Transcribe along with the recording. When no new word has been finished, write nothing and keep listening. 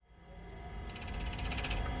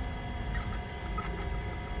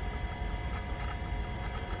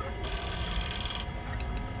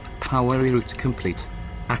Power reroute complete.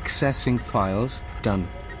 Accessing files, done.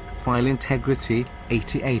 File integrity,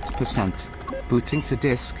 88%. Booting to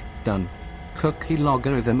disk, done. Cookie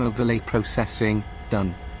logarithm overlay processing,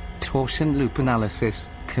 done. Torsion loop analysis,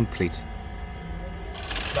 complete.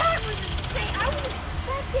 That was insane. I was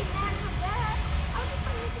expecting that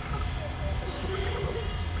from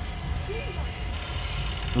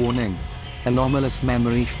that. Warning. Anomalous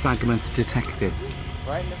memory fragment detected.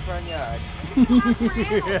 Right in the front yard. We still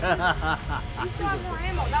have more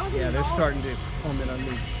ammo. That was Yeah, they're starting to comment on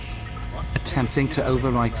me. Attempting to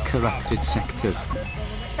overwrite corrupted sectors.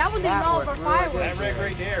 That wasn't even all of our That fireworks. red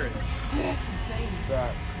right there is. That's insane.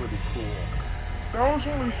 That's pretty cool. That was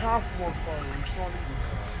only half of our fireworks, not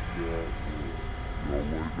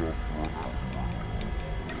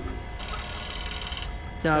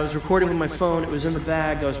Now, I was recording with my phone. It was in the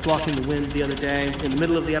bag. I was blocking the wind the other day. In the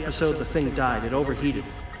middle of the episode, the thing died. It overheated.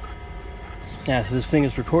 Yeah, so this thing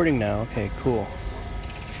is recording now. Okay, cool.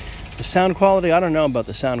 The sound quality, I don't know about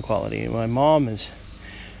the sound quality. My mom is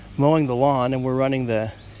mowing the lawn, and we're running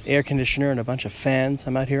the air conditioner and a bunch of fans.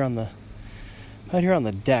 I'm out here on the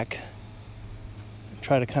deck. I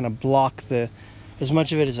try to kind of block as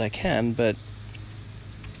much of it as I can, but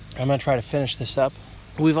I'm going to try to finish this up.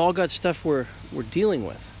 We've all got stuff we're dealing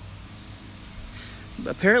with.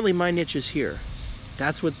 Apparently my niche is here.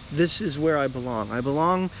 This is where I belong. I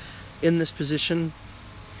belong in this position.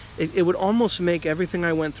 It would almost make everything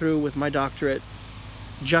I went through with my doctorate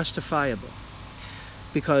justifiable.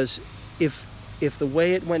 Because if the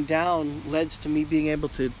way it went down leads to me being able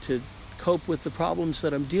to cope with the problems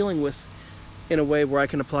that I'm dealing with in a way where I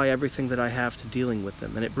can apply everything that I have to dealing with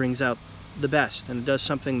them, and it brings out the best, and it does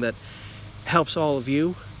something that helps all of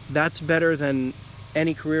you, that's better than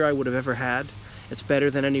any career I would have ever had. It's better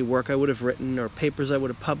than any work I would have written or papers I would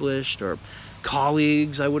have published or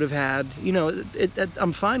colleagues I would have had. You know,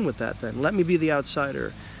 I'm fine with that then. Let me be the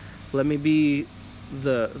outsider. Let me be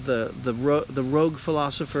the rogue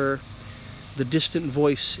philosopher, the distant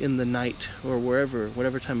voice in the night or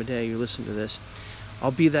whatever time of day you listen to this. I'll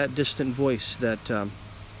be that distant voice that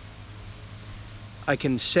I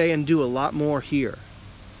can say and do a lot more here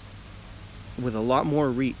with a lot more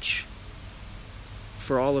reach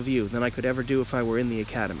for all of you than I could ever do if I were in the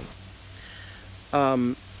academy.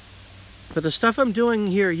 But the stuff I'm doing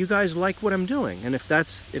here, you guys like what I'm doing, and if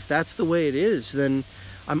that's the way it is, then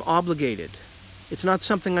I'm obligated. It's not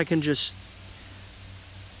something I can just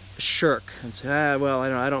shirk and say, well,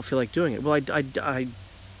 I don't feel like doing it. Well,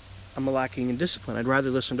 I'm lacking in discipline. I'd rather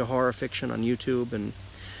listen to horror fiction on YouTube, and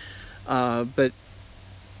but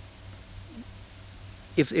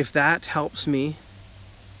if that helps me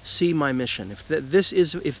see my mission, if this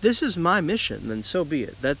is my mission, then so be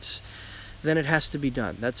it. Then it has to be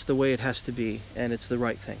done. That's the way it has to be, and it's the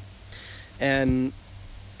right thing. And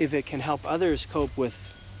if it can help others cope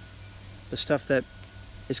with the stuff that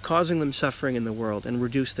is causing them suffering in the world and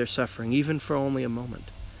reduce their suffering, even for only a moment,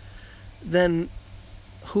 then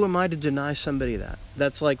who am I to deny somebody that?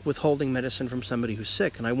 That's like withholding medicine from somebody who's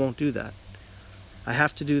sick, and I won't do that. I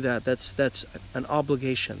have to do that. That's an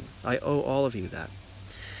obligation. I owe all of you that.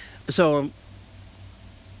 So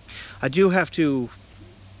I do have to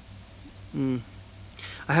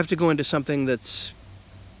go into something that's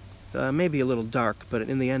maybe a little dark, but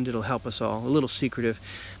in the end it'll help us all, a little secretive,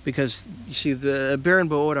 because you see, the Baron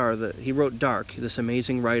Bodar, he wrote Dark, this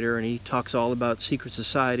amazing writer, and he talks all about secret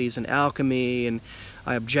societies and alchemy, and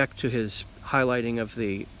I object to his highlighting of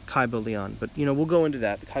the Kybalion, but we'll go into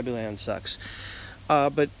that. The Kybalion sucks.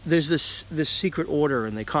 But there's this secret order,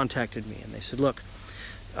 and they contacted me, and they said, look,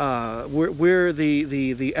 we're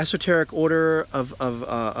the esoteric order of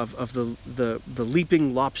the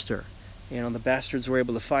leaping lobster. The bastards were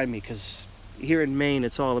able to find me because here in Maine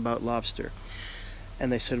it's all about lobster. And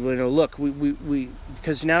they said, well, look, we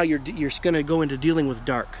because now you're going to go into dealing with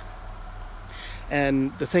dark.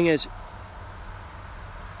 And the thing is,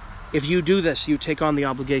 if you do this, you take on the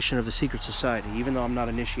obligation of the secret society, even though I'm not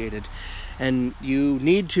initiated. And you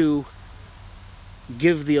need to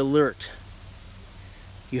give the alert.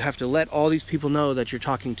 You have to let all these people know that you're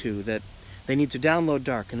talking to, that they need to download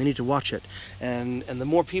Dark and they need to watch it. And the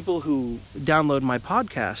more people who download my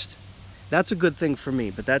podcast, that's a good thing for me,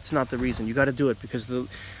 but that's not the reason. You got to do it because the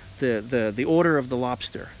order of the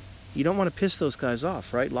lobster. You don't want to piss those guys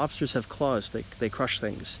off, right? Lobsters have claws. They crush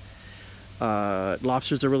things.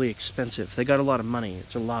 Lobsters are really expensive. They got a lot of money.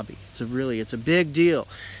 It's a lobby. It's a big deal,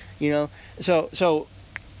 So,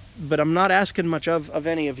 but I'm not asking much of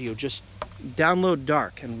any of you. Just download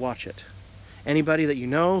Dark and watch it. Anybody that you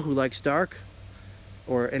know who likes Dark,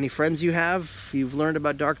 or any friends you have, if you've learned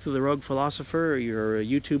about Dark through the Rogue Philosopher, or you're a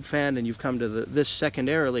YouTube fan and you've come to this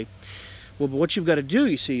secondarily, well, but what you've got to do,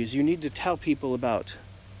 you see, is you need to tell people about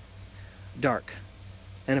Dark.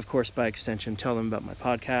 And of course, by extension, tell them about my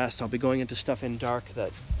podcast. I'll be going into stuff in Dark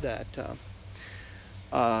that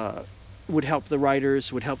would help the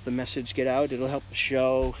writers, would help the message get out. It'll help the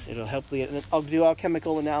show. It'll help I'll do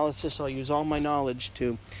alchemical analysis. I'll use all my knowledge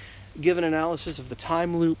to give an analysis of the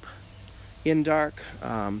time loop in Dark,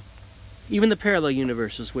 even the parallel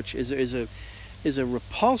universes, which is a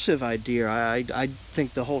repulsive idea. I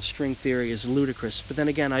think the whole string theory is ludicrous. But then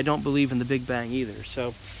again, I don't believe in the Big Bang either.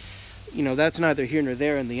 So, that's neither here nor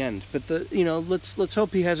there in the end. But let's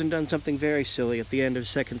hope he hasn't done something very silly at the end of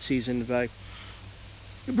second season by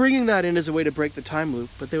bringing that in as a way to break the time loop.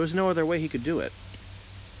 But there was no other way he could do it.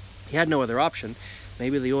 He had no other option.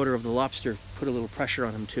 Maybe the Order of the Lobster put a little pressure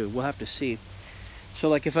on him too. We'll have to see. So,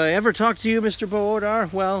 like, if I ever talk to you, Mr.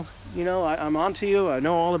 Boodar, well, I'm on to you. I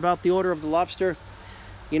know all about the Order of the Lobster.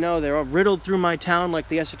 They're all riddled through my town like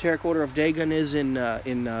the Esoteric Order of Dagon is in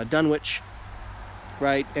Dunwich,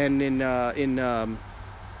 right? And in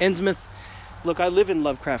Innsmouth. Look, I live in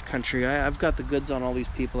Lovecraft country. I've got the goods on all these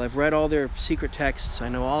people. I've read all their secret texts. I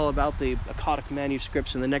know all about the Akkadic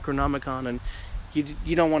manuscripts and the Necronomicon, and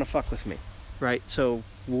you don't want to fuck with me, right? So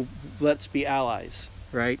let's be allies,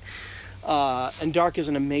 right? And Dark is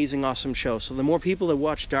an amazing, awesome show. So the more people that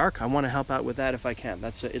watch Dark, I want to help out with that if I can.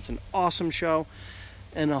 It's an awesome show,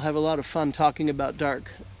 and I'll have a lot of fun talking about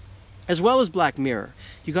Dark, as well as Black Mirror.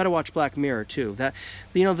 You got to watch Black Mirror too. That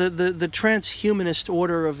the transhumanist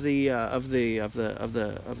order of the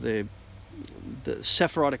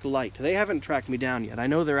Sephirotic light. They haven't tracked me down yet. I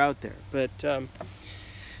know they're out there, but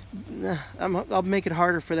I'll make it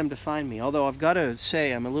harder for them to find me. Although I've got to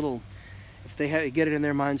say, I'm a little. If they get it in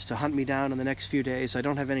their minds to hunt me down in the next few days, I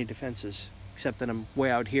don't have any defenses, except that I'm way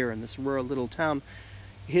out here in this rural little town,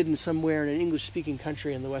 hidden somewhere in an English-speaking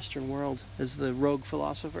country in the Western world as the Rogue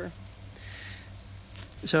Philosopher.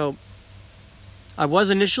 So, I was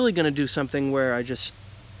initially going to do something where I just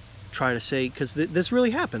try to say, because this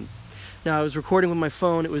really happened. Now, I was recording with my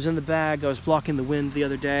phone, it was in the bag, I was blocking the wind the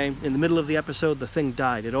other day. In the middle of the episode, the thing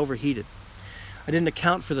died, it overheated. I didn't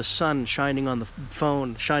account for the sun shining on the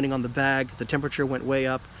phone, shining on the bag. The temperature went way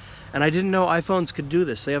up. And I didn't know iPhones could do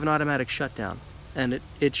this. They have an automatic shutdown. And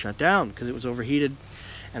it shut down because it was overheated.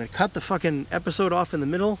 And it cut the fucking episode off in the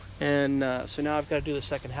middle. And so now I've got to do the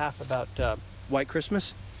second half about White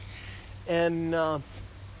Christmas. And I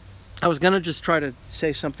was going to just try to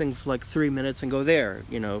say something for like 3 minutes and go there.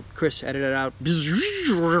 Chris edited out.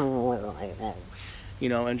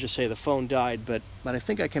 And just say the phone died, but I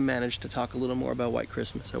think I can manage to talk a little more about White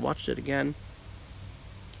Christmas. I watched it again.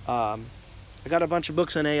 I got a bunch of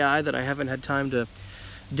books on AI that I haven't had time to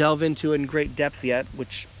delve into in great depth yet,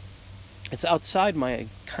 which it's outside my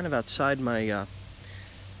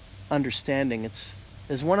understanding. It's,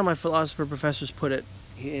 as one of my philosopher professors put it,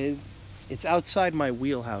 it's outside my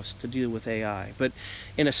wheelhouse to deal with AI. But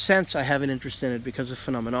in a sense, I have an interest in it because of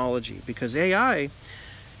phenomenology. Because AI,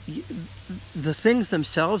 the things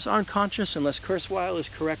themselves aren't conscious unless Kurzweil is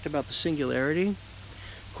correct about the singularity.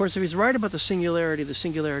 Of course, if he's right about the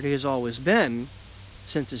singularity has always been,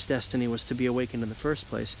 since its destiny was to be awakened in the first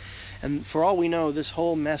place. And for all we know, this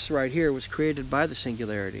whole mess right here was created by the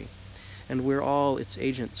singularity. And we're all its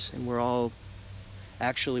agents, and we're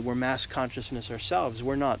mass consciousness ourselves.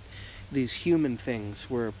 We're not these human things,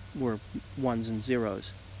 we're ones and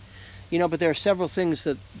zeros. But there are several things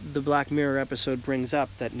that the Black Mirror episode brings up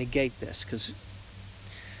that negate this, because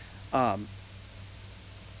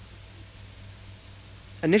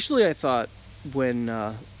initially I thought when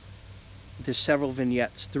there's several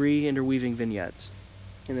vignettes, 3 interweaving vignettes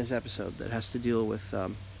in this episode that has to deal with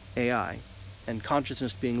AI and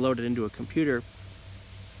consciousness being loaded into a computer,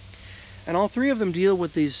 and all 3 of them deal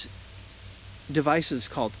with these devices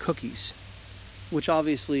called cookies, which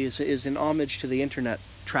obviously is an homage to the internet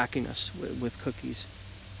tracking us with cookies,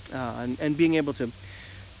 and being able to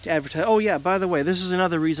advertise. Oh yeah, by the way, this is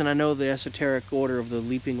another reason I know the Esoteric Order of the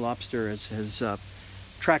Leaping Lobster has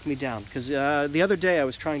tracked me down, because the other day I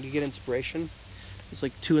was trying to get inspiration. It's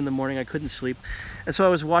like 2 a.m, I couldn't sleep, and so I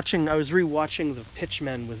was rewatching The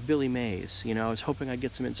Pitchmen with Billy Mays. I was hoping I'd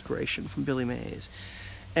get some inspiration from Billy Mays,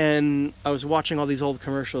 and I was watching all these old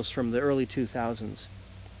commercials from the early 2000s.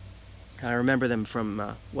 I remember them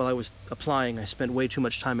from while I was applying. I spent way too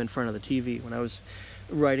much time in front of the TV when I was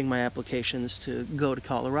writing my applications to go to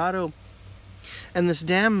Colorado. And this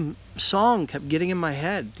damn song kept getting in my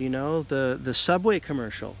head, the Subway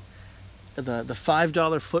commercial, the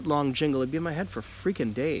 $5 foot-long jingle. It'd be in my head for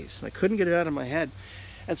freaking days. I couldn't get it out of my head.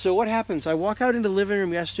 And so what happens, I walk out into the living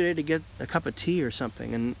room yesterday to get a cup of tea or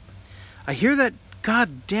something, and I hear that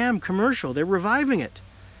goddamn commercial. They're reviving it.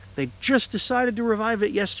 They just decided to revive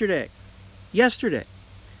it yesterday. Yesterday.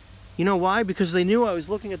 You know why? Because they knew I was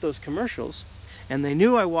looking at those commercials, and they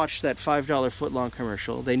knew I watched that $5 footlong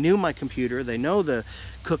commercial. They knew my computer. They know the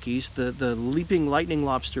cookies. The leaping lightning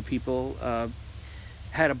lobster people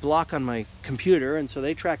had a block on my computer, and so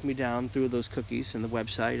they tracked me down through those cookies and the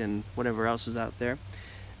website and whatever else is out there.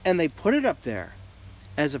 And they put it up there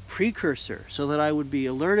as a precursor so that I would be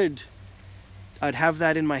alerted. I'd have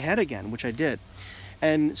that in my head again, which I did.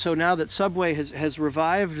 And so now that Subway has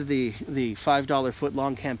revived the $5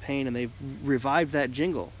 footlong campaign, and they've revived that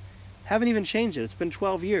jingle. Haven't even changed it. It's been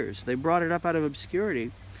 12 years. They brought it up out of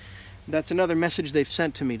obscurity. That's another message they've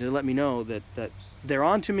sent to me to let me know that they're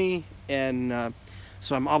on to me, and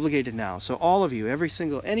so I'm obligated now. So all of you,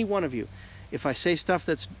 any one of you, if I say stuff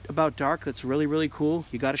that's about dark that's really, really cool,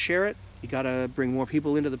 you got to share it. You got to bring more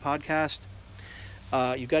people into the podcast.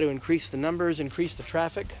 You got to increase the numbers, increase the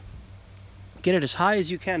traffic. Get it as high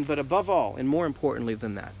as you can, but above all, and more importantly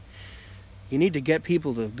than that, you need to get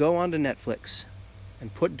people to go onto Netflix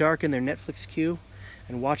and put Dark in their Netflix queue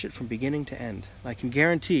and watch it from beginning to end. I can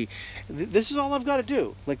guarantee, this is all I've got to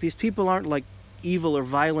do. Like, these people aren't like evil or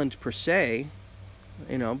violent per se,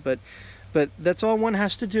 but that's all one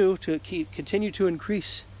has to do to continue to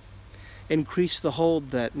increase the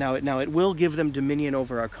hold that now it will give them dominion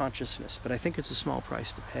over our consciousness, but I think it's a small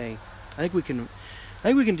price to pay. I think we can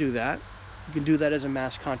do that. We can do that as a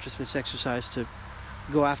mass consciousness exercise to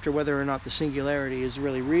go after whether or not the singularity is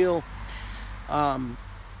really real. I'm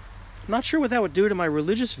not sure what that would do to my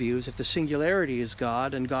religious views if the singularity is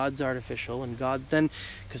God and God's artificial, and God then,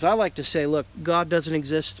 because I like to say, look, God doesn't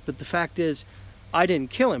exist, but the fact is, I didn't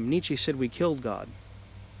kill him. Nietzsche said we killed God.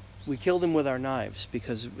 We killed him with our knives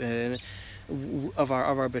because of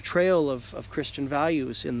our betrayal of Christian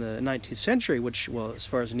values in the 19th century, which, well, as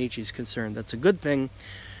far as Nietzsche's concerned, that's a good thing,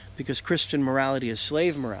 because Christian morality is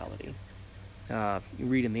slave morality. You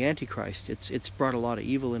read in the Antichrist, it's brought a lot of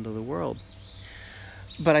evil into the world.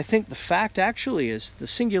 But I think the fact actually is the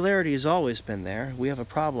singularity has always been there. We have a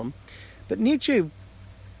problem. But Nietzsche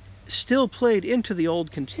still played into the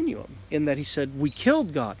old continuum in that he said, we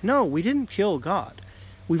killed God. No, we didn't kill God.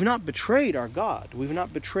 We've not betrayed our God. We've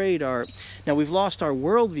not betrayed our... Now, we've lost our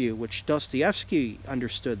worldview, which Dostoevsky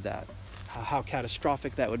understood that, how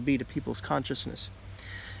catastrophic that would be to people's consciousness.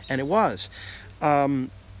 And it was. But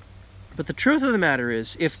the truth of the matter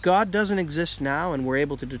is, if God doesn't exist now and we're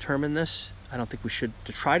able to determine this, I don't think we should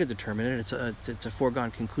try to determine it. It's a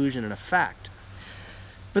foregone conclusion and a fact.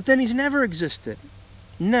 But then he's never existed.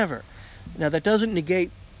 Never. Now, that doesn't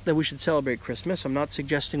negate that we should celebrate Christmas. I'm not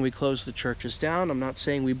suggesting we close the churches down. I'm not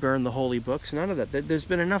saying we burn the holy books. None of that. There's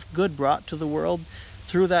been enough good brought to the world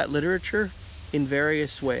through that literature in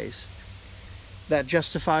various ways that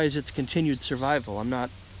justifies its continued survival. I'm not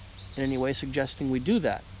in any way suggesting we do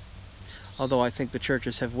that. Although I think the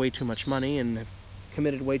churches have way too much money and have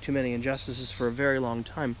committed way too many injustices for a very long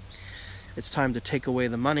time. It's time to take away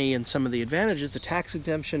the money and some of the advantages, the tax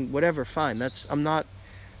exemption, whatever, fine.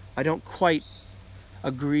 I don't quite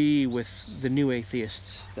agree with the new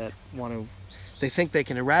atheists that they think they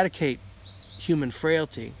can eradicate human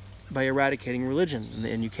frailty by eradicating religion,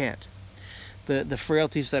 and you can't. The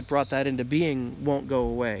frailties that brought that into being won't go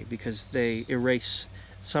away because they erase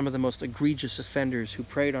some of the most egregious offenders who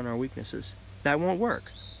preyed on our weaknesses. That won't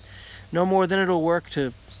work. No more than it'll work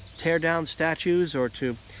to tear down statues or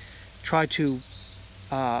to try to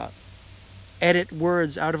edit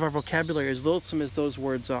words out of our vocabulary, as loathsome as those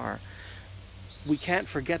words are. We can't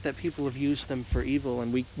forget that people have used them for evil,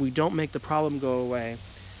 and we don't make the problem go away,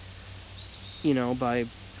 by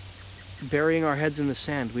burying our heads in the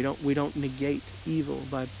sand. We don't negate evil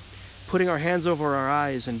by putting our hands over our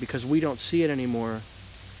eyes, and because we don't see it anymore,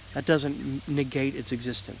 that doesn't negate its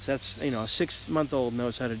existence. That's, a 6-month-old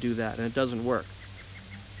knows how to do that, and it doesn't work.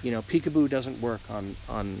 Peekaboo doesn't work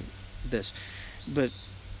on this. But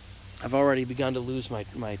I've already begun to lose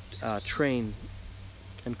my train,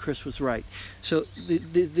 and Chris was right. So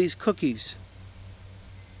these cookies,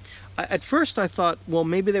 at first I thought, well,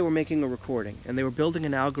 maybe they were making a recording, and they were building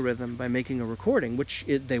an algorithm by making a recording, which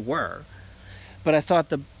they were. But I thought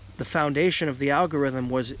the foundation of the algorithm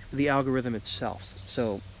was the algorithm itself.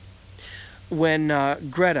 So when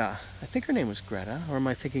Greta, I think her name was Greta, or am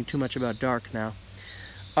I thinking too much about Dark now?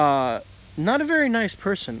 Not a very nice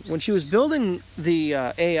person. When she was building the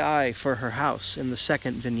AI for her house in the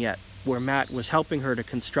second vignette, where Matt was helping her to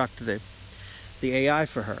construct the AI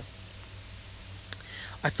for her,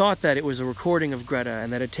 I thought that it was a recording of Greta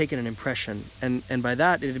and that it had taken an impression, and by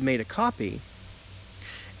that it had made a copy.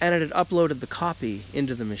 and it had uploaded the copy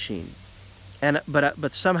into the machine.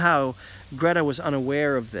 But somehow Greta was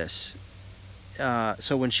unaware of this.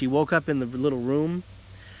 So when she woke up in the little room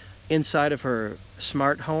inside of her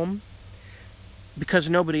smart home, because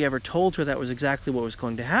nobody ever told her that was exactly what was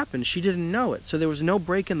going to happen, she didn't know it. So there was no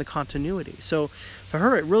break in the continuity. So for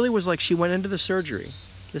her, it really was like she went into the surgery.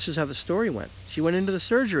 This is how the story went. She went into the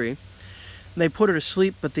surgery, and they put her to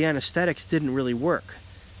sleep, but the anesthetics didn't really work.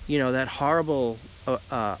 You know, that horrible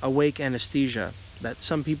awake anesthesia that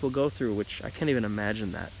some people go through, which I can't even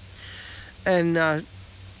imagine that. And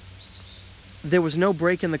there was no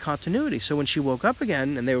break in the continuity. So when she woke up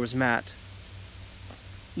again, and there was Matt,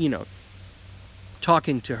 you know,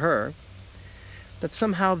 talking to her, that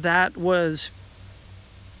somehow that was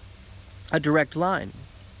a direct line.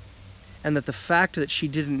 And that the fact that she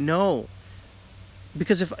didn't know,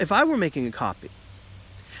 because if I were making a copy,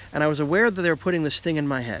 and I was aware that they were putting this thing in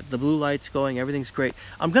my head, the blue light's going, everything's great,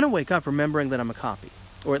 I'm going to wake up remembering that I'm a copy.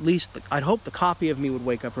 Or at least, I'd hope the copy of me would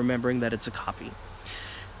wake up remembering that it's a copy.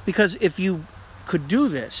 Because if you could do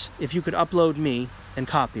this, if you could upload me and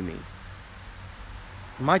copy me,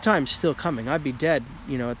 my time's still coming. I'd be dead,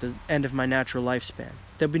 you know, at the end of my natural lifespan.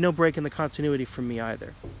 There'd be no break in the continuity for me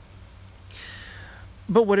either.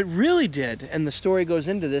 But what it really did, and the story goes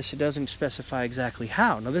into this, it doesn't specify exactly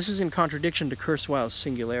how. Now, this is in contradiction to Kurzweil's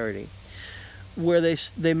singularity, where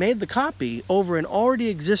they made the copy over an already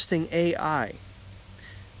existing AI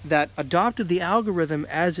that adopted the algorithm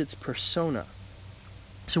as its persona.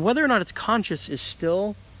 So whether or not it's conscious is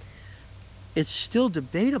still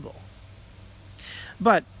debatable.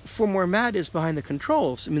 But from where Matt is behind the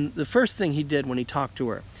controls, I mean, the first thing he did when he talked to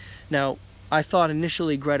her, now, I thought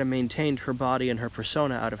initially Greta maintained her body and her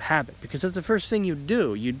persona out of habit, because that's the first thing you'd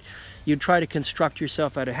do. You'd try to construct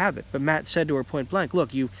yourself out of habit. But Matt said to her point blank,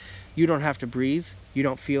 look, you don't have to breathe. You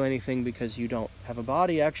don't feel anything because you don't have a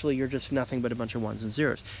body. Actually, you're just nothing but a bunch of ones and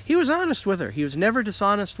zeros. He was honest with her. He was never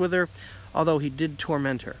dishonest with her, although he did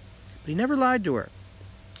torment her. But he never lied to her.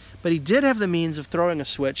 But he did have the means of throwing a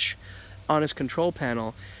switch on his control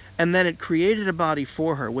panel, and then it created a body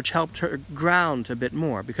for her, which helped her ground a bit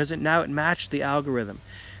more, because it matched the algorithm.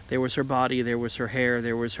 There was her body, there was her hair,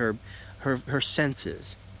 there was her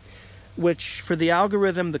senses. Which, for the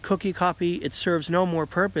algorithm, the cookie copy, it serves no more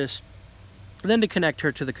purpose than to connect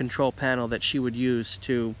her to the control panel that she would use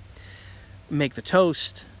to make the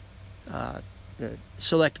toast,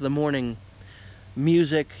 select the morning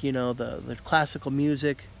music, you know, the classical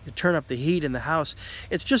music, turn up the heat in the house.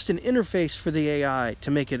 It's just an interface for the AI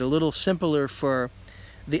to make it a little simpler for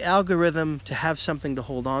the algorithm to have something to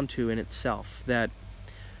hold on to in itself that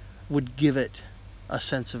would give it a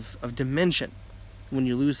sense of dimension. When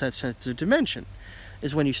you lose that sense of dimension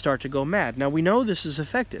is when you start to go mad. Now, we know this is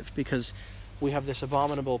effective because we have this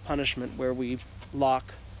abominable punishment where we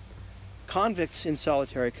lock convicts in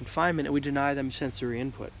solitary confinement and we deny them sensory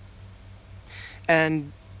input.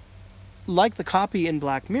 And like the copy in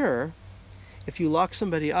Black Mirror, if you lock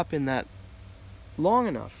somebody up in that long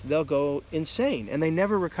enough, they'll go insane and they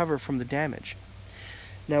never recover from the damage.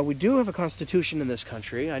 Now, we do have a constitution in this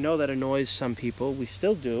country. I know that annoys some people. We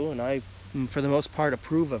still do, and I, for the most part,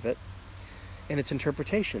 approve of it. And its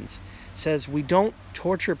interpretations says we don't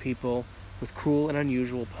torture people with cruel and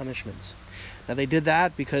unusual punishments. Now, they did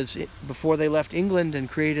that because before they left England and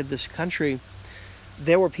created this country,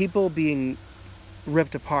 there were people being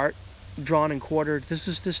ripped apart, drawn and quartered. This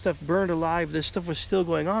stuff burned alive. This stuff was still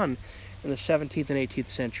going on in the 17th and 18th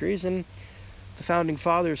centuries, and the founding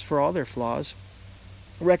fathers, for all their flaws,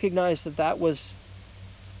 recognized that that was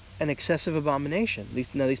an excessive abomination.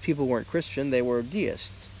 These people weren't Christian, they were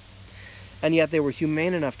deists. And yet they were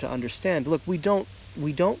humane enough to understand, look, we don't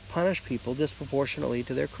punish people disproportionately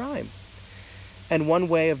to their crime. And one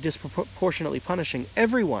way of disproportionately punishing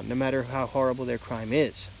everyone, no matter how horrible their crime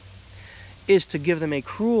is to give them a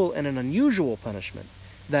cruel and an unusual punishment.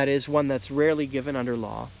 That is, one that's rarely given under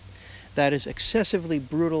law, that is excessively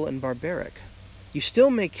brutal and barbaric. You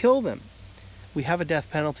still may kill them. We have a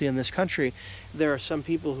death penalty in this country. There are some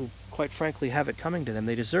people who, quite frankly, have it coming to them.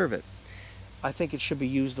 They deserve it. I think it should be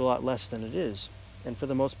used a lot less than it is. And for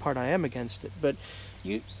the most part, I am against it. But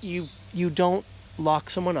you don't lock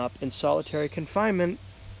someone up in solitary confinement.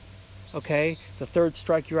 Okay? The third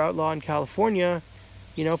strike, you're outlaw in California,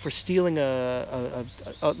 you know, for stealing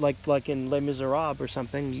like in Les Miserables or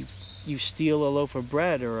something. You steal a loaf of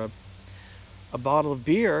bread or a bottle of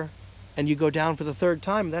beer, and you go down for the third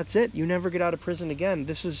time. That's it. You never get out of prison again.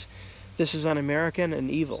 This is un-American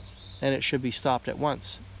and evil, and it should be stopped at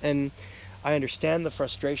once. And I understand the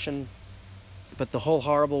frustration, but the whole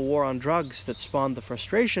horrible war on drugs that spawned the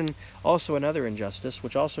frustration, also another injustice,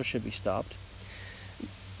 which also should be stopped.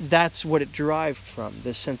 that's what it derived from,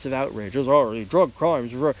 this sense of outrage. There's already drug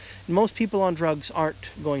crimes. Most people on drugs aren't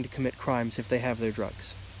going to commit crimes if they have their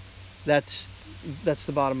drugs. That's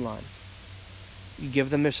the bottom line. You give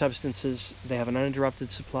them their substances, they have an uninterrupted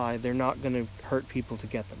supply, they're not going to hurt people to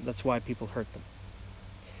get them. That's why people hurt them.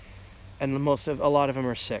 And a lot of them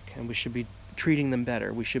are sick, and we should be treating them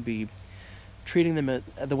better. We should be treating them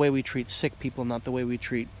the way we treat sick people, not the way we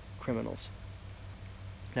treat criminals.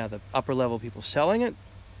 Now, the upper level people selling it,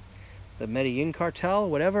 the Medellin cartel,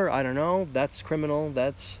 whatever, I don't know, that's criminal,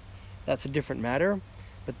 that's a different matter.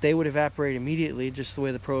 But they would evaporate immediately, just the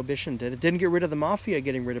way the Prohibition did. It didn't get rid of the mafia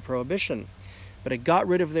getting rid of Prohibition, but it got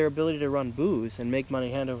rid of their ability to run booze and make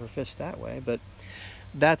money hand over fist that way. But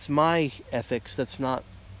that's my ethics. That's not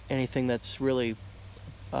anything that's really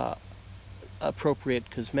appropriate,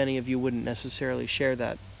 because many of you wouldn't necessarily share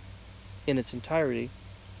that in its entirety.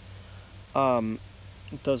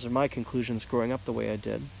 Those are my conclusions growing up the way I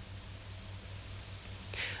did.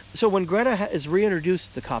 So when Greta is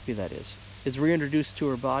reintroduced, the copy that is reintroduced to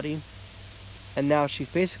her body, and now she's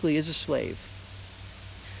basically is a slave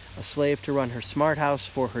to run her smart house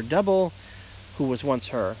for her double, who was once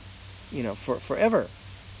her, for forever.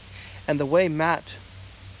 And the way Matt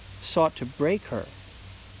sought to break her,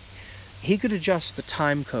 he could adjust the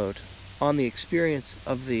time code on the experience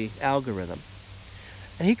of the algorithm.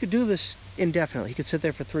 And he could do this indefinitely. He could sit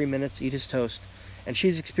there for 3 minutes, eat his toast, and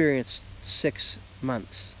she's experienced 6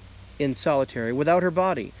 months in solitary without her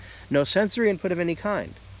body. No sensory input of any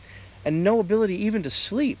kind. And no ability even to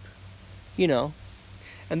sleep,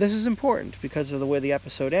 And this is important because of the way the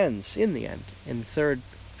episode ends, in the end, in the third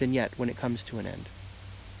vignette when it comes to an end.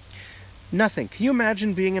 Nothing. Can you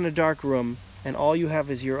imagine being in a dark room and all you have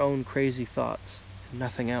is your own crazy thoughts?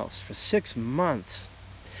 Nothing else for 6 months.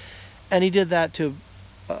 And he did that to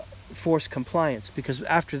force compliance, because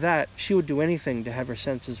after that she would do anything to have her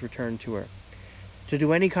senses returned to her, to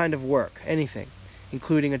do any kind of work, anything,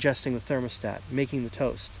 including adjusting the thermostat, making the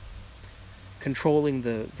toast, controlling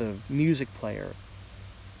the music player.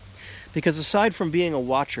 Because aside from being a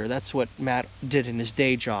watcher, that's what Matt did in his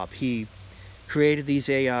day job. He created these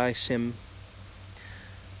AI sim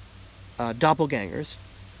doppelgangers,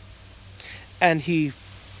 and he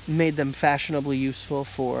made them fashionably useful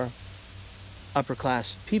for upper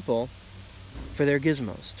class people for their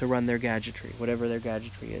gizmos, to run their gadgetry, whatever their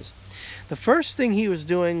gadgetry is. The first thing he was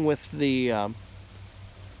doing with the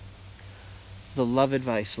love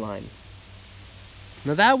advice line,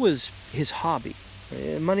 now that was his hobby,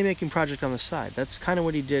 a money-making project on the side. That's kind of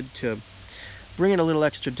what he did to bring in a little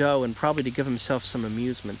extra dough and probably to give himself some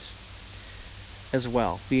amusement as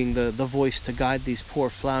well, being the voice to guide these poor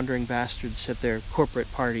floundering bastards at their corporate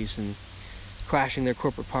parties and crashing their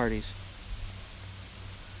corporate parties.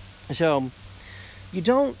 So, he's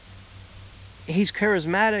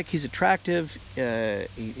charismatic, he's attractive,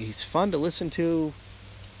 he's fun to listen to.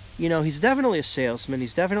 He's definitely a salesman,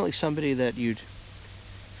 he's definitely somebody that you'd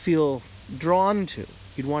feel drawn to.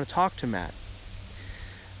 You'd want to talk to Matt.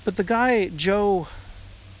 But the guy, Joe,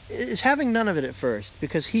 is having none of it at first,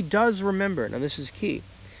 because he does remember, now this is key,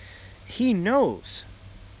 he knows,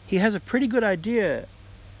 he has a pretty good idea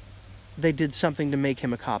they did something to make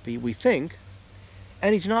him a copy, we think,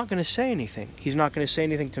 and he's not going to say anything. He's not going to say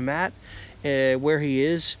anything to Matt where he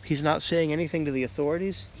is. He's not saying anything to the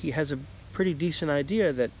authorities. He has a pretty decent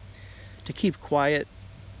idea that to keep quiet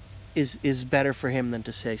is better for him than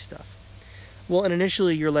to say stuff. Well, and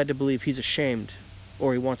initially you're led to believe he's ashamed,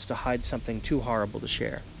 or he wants to hide something too horrible to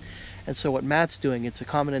share. And so what Matt's doing, it's a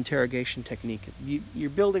common interrogation technique. You're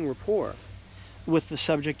building rapport with the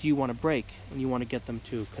subject you want to break, and you want to get them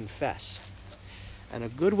to confess. And a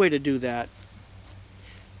good way to do that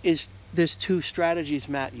is there's 2 strategies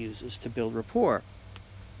Matt uses to build rapport.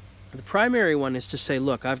 The primary one is to say,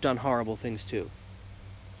 look, I've done horrible things too.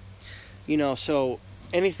 So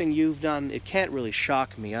anything you've done, it can't really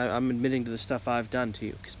shock me. I'm admitting to the stuff I've done to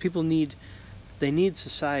you. Because people need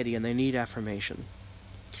society, and they need affirmation.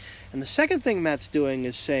 And the second thing Matt's doing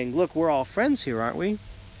is saying, look, we're all friends here, aren't we?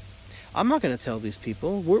 I'm not going to tell these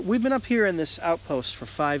people. We've been up here in this outpost for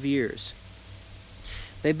 5 years.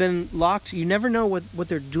 They've been locked. You never know what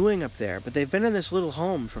they're doing up there, but they've been in this little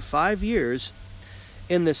home for 5 years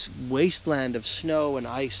in this wasteland of snow and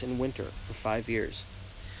ice and winter for 5 years.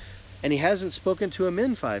 And he hasn't spoken to him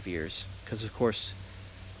in 5 years, because, of course,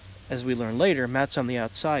 as we learn later, Matt's on the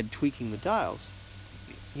outside tweaking the dials.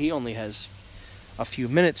 He only has a few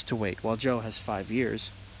minutes to wait, while Joe has 5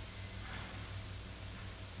 years.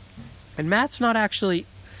 And Matt's not actually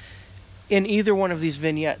in either one of these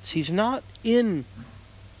vignettes. He's not in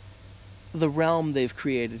the realm they've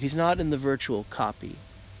created. He's not in the virtual copy.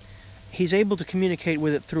 he's able to communicate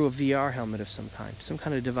with it through a VR helmet of some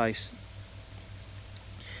kind of device.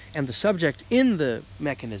 And the subject in the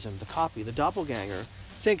mechanism, the copy, the doppelganger,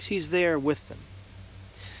 thinks he's there with them.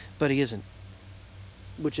 But he isn't.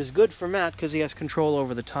 Which is good for Matt because he has control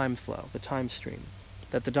over the time flow, the time stream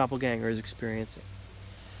that the doppelganger is experiencing.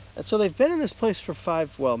 And so they've been in this place for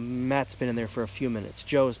Matt's been in there for a few minutes.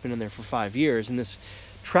 Joe's been in there for 5 years, and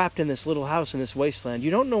trapped in this little house in this wasteland.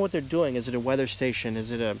 You don't know what they're doing. Is it a weather station?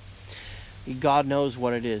 Is it God knows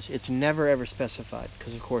what it is. It's never ever specified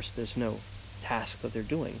because, of course, there's no task that they're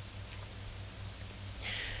doing.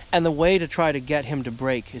 And the way to try to get him to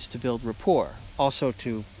break is to build rapport. Also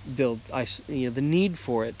to build the need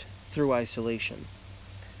for it through isolation.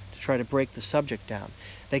 To try to break the subject down.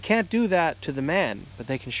 They can't do that to the man, but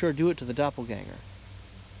they can sure do it to the doppelganger.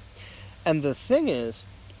 And the thing is,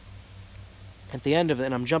 at the end of it,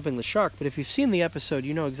 and I'm jumping the shark, but if you've seen the episode,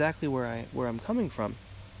 you know exactly where I'm coming from.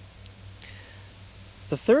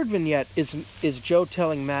 The third vignette is Joe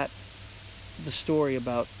telling Matt the story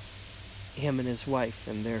about him and his wife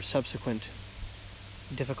and their subsequent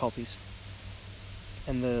difficulties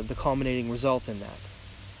and the culminating result in that.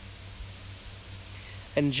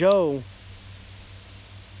 And Joe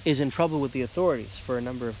is in trouble with the authorities for a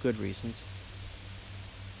number of good reasons.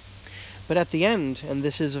 But at the end, and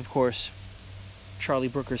this is, of course, Charlie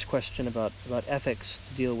Brooker's question about ethics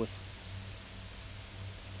to deal with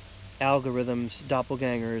algorithms,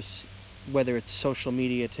 doppelgangers, whether it's social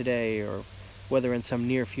media today or whether in some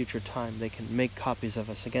near future time they can make copies of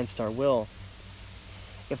us against our will.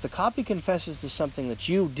 If the copy confesses to something that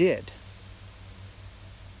you did,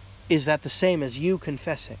 is that the same as you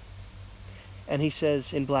confessing? And he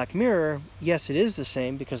says in Black Mirror, yes, it is the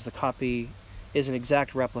same because the copy is an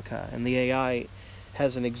exact replica and the AI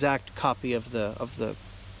has an exact copy of the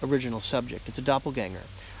original subject. It's a doppelganger.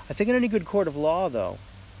 I think in any good court of law, though,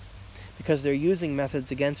 because they're using methods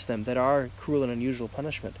against them that are cruel and unusual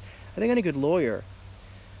punishment, I think any good lawyer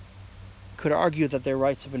could argue that their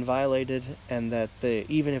rights have been violated and that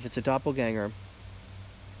even if it's a doppelganger,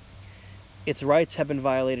 its rights have been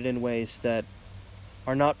violated in ways that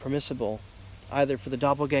are not permissible, either for the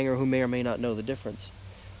doppelganger who may or may not know the difference,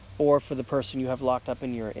 or for the person you have locked up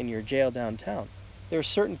in your jail downtown. There are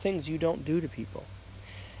certain things you don't do to people.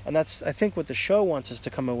 And that's, I think, what the show wants us to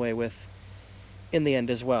come away with in the end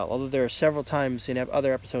as well. Although there are several times in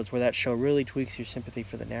other episodes where that show really tweaks your sympathy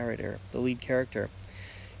for the narrator, the lead character,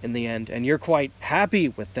 in the end, and you're quite happy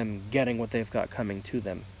with them getting what they've got coming to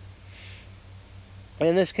them. And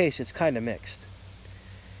in this case, it's kind of mixed.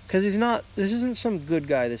 Because this isn't some good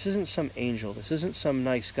guy, this isn't some angel, this isn't some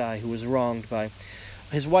nice guy who was wronged by...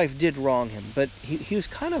 His wife did wrong him, but he was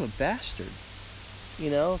kind of a bastard.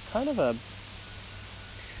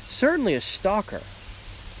 Certainly a stalker.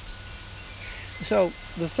 So,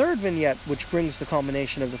 the third vignette, which brings the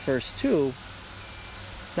culmination of the first two,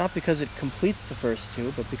 not because it completes the first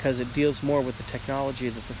two, but because it deals more with the technology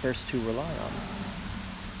that the first two rely on.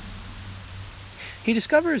 He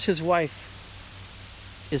discovers his wife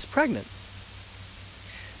is pregnant.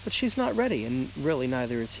 But she's not ready, and really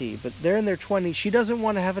neither is he. But they're in their 20s. She doesn't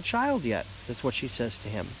want to have a child yet. That's what she says to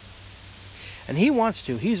him. And he wants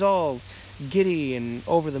to. He's all giddy and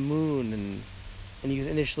over the moon, and you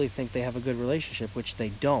initially think they have a good relationship, which they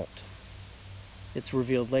don't. It's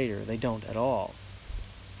revealed later. They don't at all.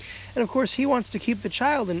 And of course, he wants to keep the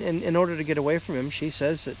child, and in order to get away from him, she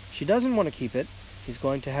says that she doesn't want to keep it. She's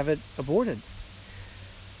going to have it aborted.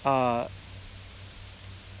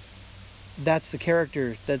 That's the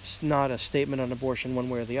character. That's not a statement on abortion one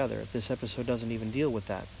way or the other. This episode doesn't even deal with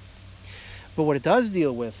that. But what it does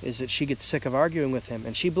deal with is that she gets sick of arguing with him,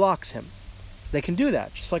 and she blocks him. They can do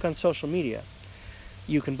that, just like on social media.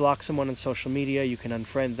 You can block someone on social media, you can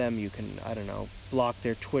unfriend them, you can, block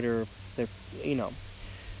their Twitter,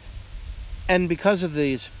 And because of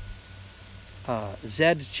these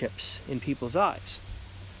Z chips in people's eyes,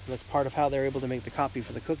 that's part of how they're able to make the copy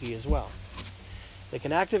for the cookie as well. They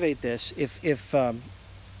can activate this if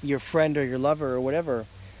your friend or your lover or whatever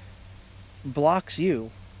blocks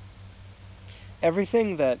you.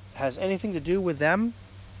 Everything that has anything to do with them,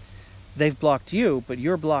 they've blocked you, but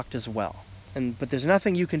you're blocked as well. But there's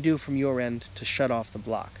nothing you can do from your end to shut off the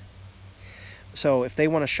block. So if they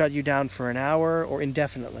want to shut you down for an hour or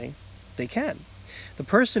indefinitely, they can. The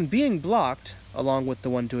person being blocked, along with the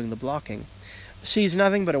one doing the blocking, sees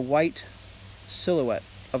nothing but a white silhouette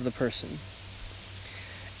of the person.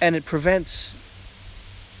 And it prevents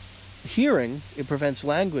hearing, it prevents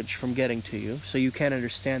language from getting to you, so you can't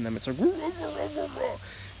understand them. It's like,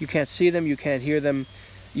 you can't see them, you can't hear them.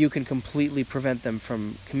 You can completely prevent them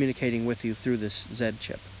from communicating with you through this Z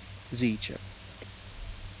chip.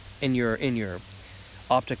 in your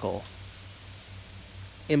optical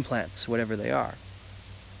implants, whatever they are.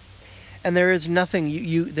 And there is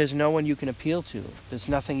nothing there's no one you can appeal to. There's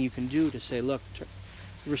nothing you can do to say, look,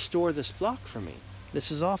 restore this block for me.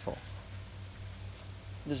 This is awful.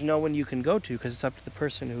 There's no one you can go to, because it's up to the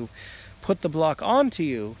person who put the block onto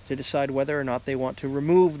you to decide whether or not they want to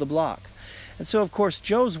remove the block. And so, of course,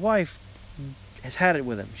 Joe's wife has had it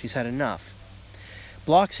with him. She's had enough.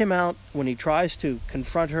 Blocks him out. When he tries to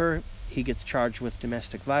confront her, he gets charged with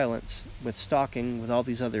domestic violence, with stalking, with all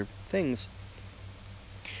these other things,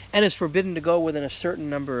 and is forbidden to go within a certain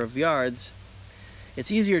number of yards.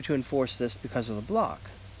 It's easier to enforce this because of the block,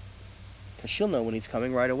 because she'll know when he's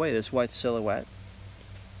coming right away, this white silhouette.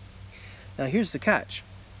 Now here's the catch.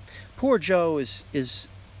 Poor Joe is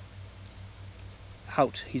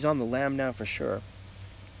out. He's on the lam now for sure.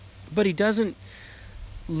 But he doesn't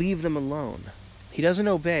leave them alone. He doesn't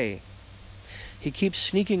obey. He keeps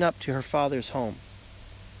sneaking up to her father's home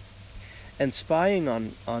and spying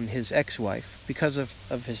on his ex-wife because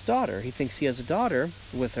of his daughter. He thinks he has a daughter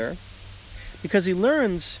with her because he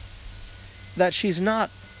learns that she's not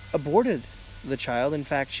aborted the child. In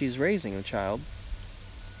fact, she's raising the child.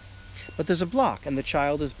 But there's a block, and the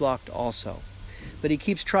child is blocked also. But he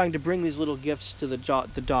keeps trying to bring these little gifts to the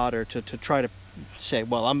daughter to try to say,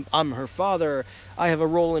 well, I'm her father. I have a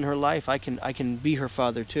role in her life. I can be her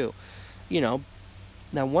father too. You know.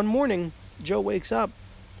 Now one morning, Joe wakes up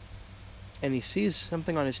and he sees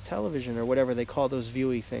something on his television, or whatever they call those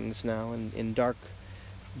viewy things now in dark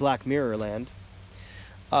Black Mirror land.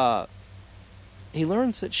 He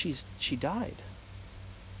learns that she died.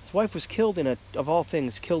 His wife was killed of all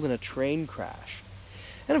things, killed in a train crash.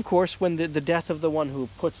 And of course, when the death of the one who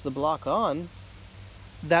puts the block on,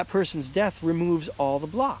 that person's death removes all the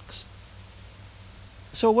blocks.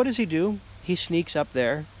 So what does he do? He sneaks up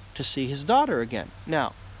there to see his daughter again.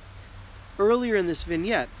 Now, earlier in this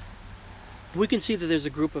vignette, we can see that there's a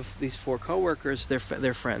group of these four co-workers. They're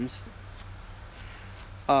friends.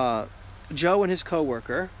 Joe and his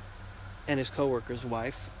co-worker, and his co-worker's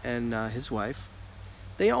wife, and his wife,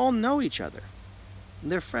 they all know each other.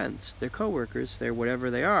 They're friends. They're co-workers. They're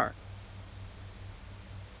whatever they are.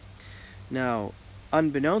 Now,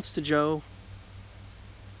 unbeknownst to Joe,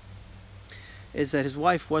 is that his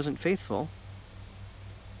wife wasn't faithful.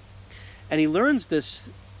 And he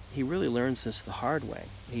really learns this the hard way.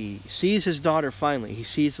 He sees his daughter finally. He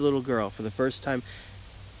sees the little girl for the first time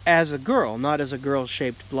as a girl, not as a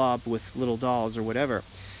girl-shaped blob with little dolls or whatever.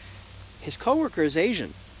 His coworker is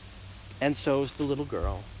Asian, and so is the little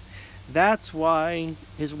girl. That's why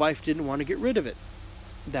his wife didn't want to get rid of it.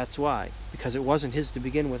 That's why. Because it wasn't his to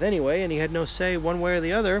begin with anyway, and he had no say one way or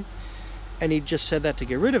the other, and he just said that to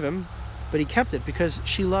get rid of him, but he kept it because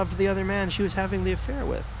she loved the other man she was having the affair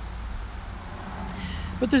with.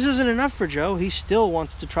 But this isn't enough for Joe. He still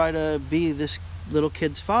wants to try to be this little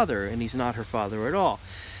kid's father, and he's not her father at all.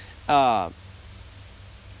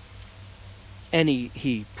 And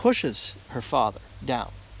he pushes her father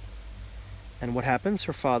down. And what happens?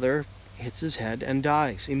 Her father hits his head and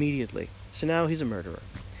dies immediately. So now he's a murderer.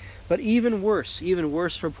 But even worse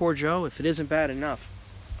for poor Joe, if it isn't bad enough,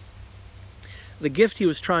 the gift he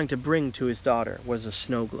was trying to bring to his daughter was a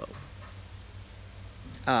snow globe.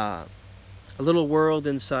 A little world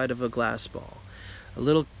inside of a glass ball. A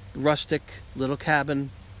little rustic little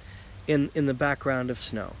cabin in the background of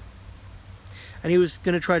snow. And he was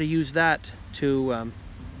going to try to use that to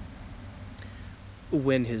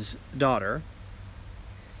win his daughter.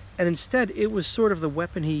 And instead, it was sort of the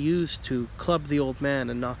weapon he used to club the old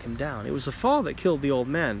man and knock him down. It was the fall that killed the old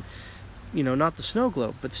man, not the snow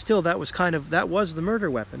globe. But still, that was the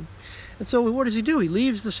murder weapon. And so what does he do? He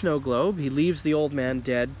leaves the snow globe. He leaves the old man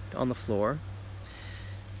dead on the floor.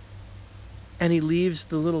 And he leaves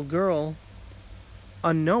the little girl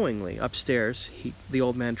unknowingly upstairs. The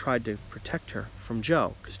old man tried to protect her from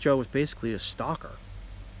Joe, because Joe was basically a stalker,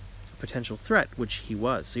 a potential threat, which he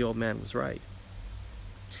was. The old man was right.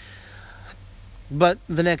 But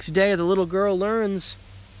the next day, the little girl learns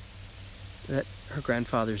that her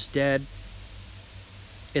grandfather's dead.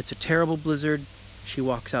 It's a terrible blizzard. She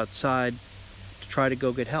walks outside to try to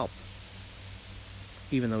go get help.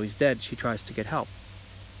 Even though he's dead, she tries to get help.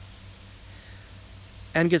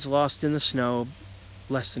 And gets lost in the snow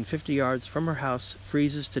less than 50 yards from her house,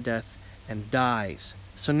 freezes to death, and dies.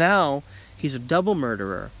 So now he's a double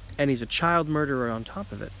murderer, and he's a child murderer on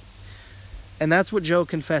top of it. And that's what Joe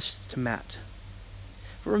confessed to Matt.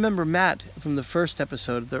 But remember, Matt, from the first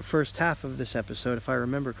episode, the first half of this episode, if I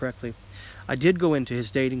remember correctly, I did go into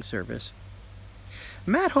his dating service.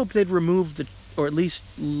 Matt hoped they'd remove or at least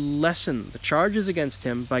lessen the charges against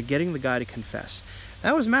him by getting the guy to confess.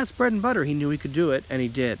 That was Matt's bread and butter. He knew he could do it, and he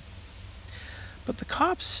did. But the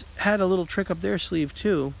cops had a little trick up their sleeve,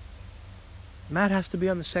 too. Matt has to be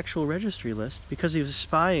on the sexual registry list because he was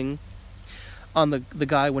spying on the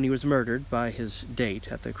guy when he was murdered by his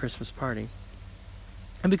date at the Christmas party.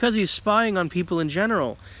 And because he's spying on people in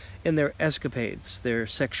general in their escapades, their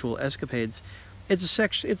sexual escapades, it's a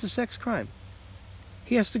sex crime.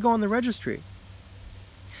 He has to go on the registry.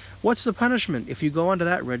 What's the punishment if you go onto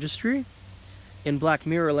that registry? In Black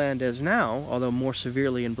Mirror Land as now, although more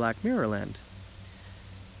severely in Black Mirror Land,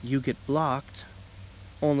 you get blocked.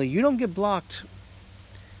 Only you don't get blocked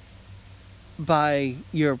by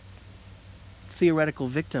your theoretical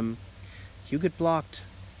victim. You get blocked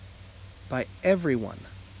by everyone,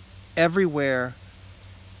 everywhere,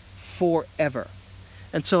 forever.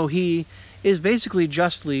 And so he is basically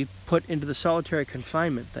justly put into the solitary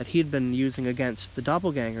confinement that he'd been using against the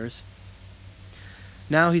doppelgangers.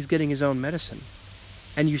 Now he's getting his own medicine.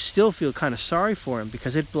 And you still feel kind of sorry for him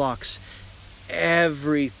because it blocks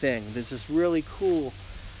everything. There's this really cool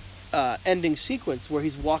ending sequence where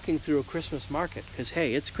he's walking through a Christmas market because,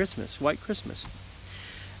 hey, it's Christmas, white Christmas.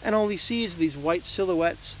 And all he sees are these white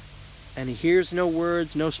silhouettes, and he hears no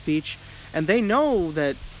words, no speech, and they know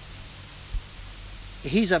that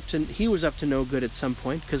he was up to no good at some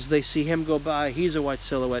point because they see him go by. He's a white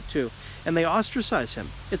silhouette too, and they ostracize him.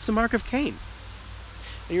 It's the mark of Cain.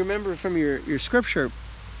 And you remember from your scripture,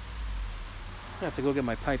 I have to go get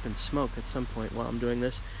my pipe and smoke at some point while I'm doing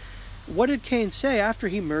this. What did Cain say after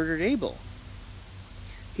he murdered Abel?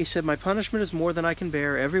 He said, "My punishment is more than I can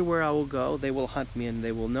bear. Everywhere I will go, they will hunt me, and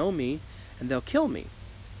they will know me, and they'll kill me."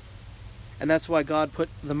 And that's why God put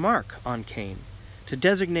the mark on Cain, to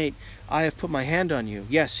designate, I have put my hand on you.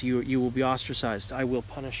 Yes, you will be ostracized. I will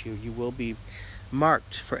punish you. You will be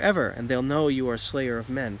marked forever, and they'll know you are a slayer of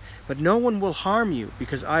men. But no one will harm you,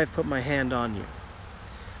 because I have put my hand on you.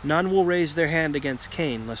 None will raise their hand against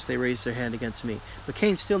Cain, lest they raise their hand against me. But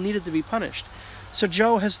Cain still needed to be punished. So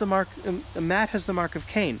Joe has the mark, Matt has the mark of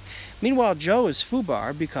Cain. Meanwhile, Joe is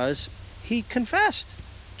foobar because he confessed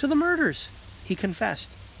to the murders. He confessed.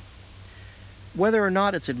 Whether or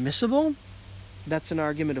not it's admissible, that's an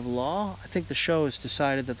argument of law. I think the show has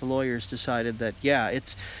decided that the lawyers decided that, yeah,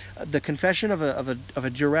 it's the confession of a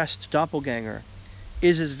duressed doppelganger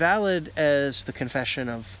is as valid as the confession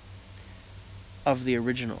of the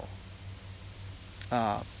original,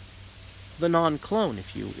 the non-clone,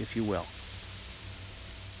 if you will.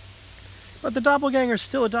 But the doppelganger is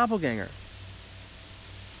still a doppelganger.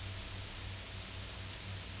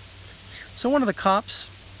 So one of the cops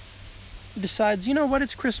decides, you know what,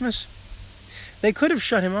 it's Christmas. They could have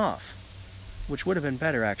shut him off, which would have been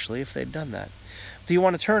better, actually, if they'd done that. Do you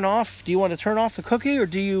want to turn off the cookie, or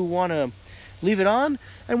do you want to leave it on?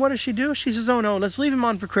 And what does she do? She says, oh no, let's leave him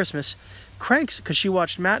on for Christmas. Cranks, because she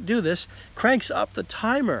watched Matt do this, cranks up the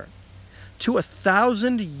timer to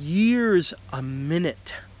 1,000 years a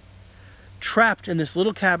minute. Trapped in this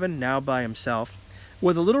little cabin, now by himself,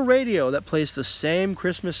 with a little radio that plays the same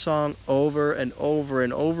Christmas song over and over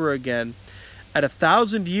and over again at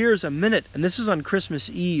 1,000 years a minute. And this is on Christmas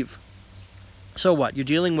Eve. So what? You're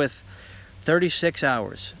dealing with 36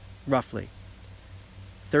 hours, roughly.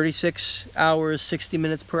 36 hours, 60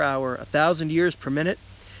 minutes per hour, 1,000 years per minute.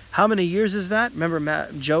 How many years is that? Remember,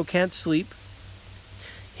 Joe can't sleep.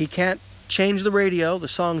 He can't change the radio. The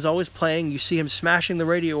song's always playing. You see him smashing the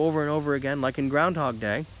radio over and over again, like in Groundhog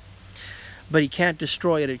Day. But he can't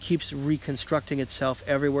destroy it. It keeps reconstructing itself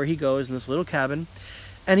everywhere he goes in this little cabin.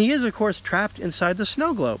 And he is, of course, trapped inside the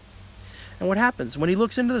snow globe. And what happens? When he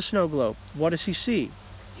looks into the snow globe, what does he see?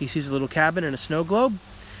 He sees a little cabin in a snow globe.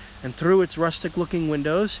 And through its rustic-looking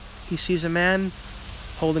windows, he sees a man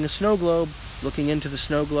holding a snow globe, looking into the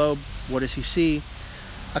snow globe. What does he see?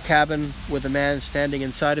 A cabin with a man standing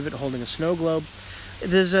inside of it holding a snow globe.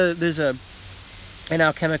 There's an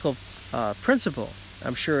alchemical principle.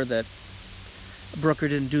 I'm sure that Brooker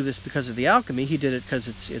didn't do this because of the alchemy. He did it because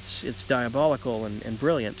it's diabolical and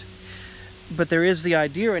brilliant. But there is the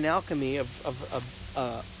idea in alchemy of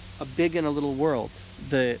a big and a little world.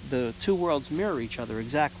 The two worlds mirror each other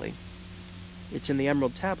exactly. It's in the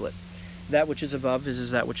Emerald Tablet. That which is above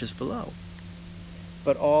is that which is below.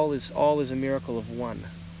 But all is a miracle of one.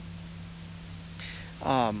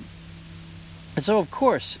 And so, of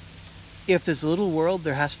course, if there's a little world,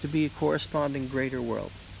 there has to be a corresponding greater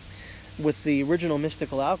world. With the original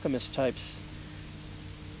mystical alchemist types,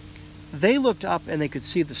 they looked up and they could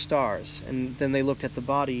see the stars. And then they looked at the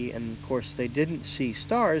body, and of course they didn't see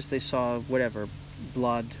stars. They saw whatever,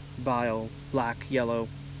 blood, bile, black, yellow,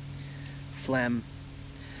 phlegm.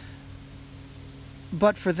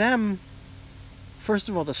 But for them, first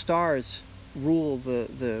of all, the stars rule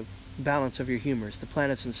the balance of your humors. The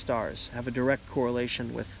planets and stars have a direct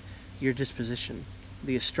correlation with your disposition.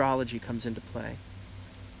 The astrology comes into play.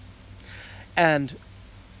 And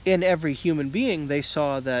in every human being, they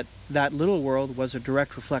saw that that little world was a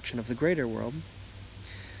direct reflection of the greater world.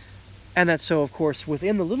 And that so, of course,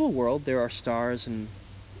 within the little world, there are stars and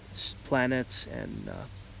planets and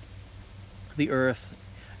the earth.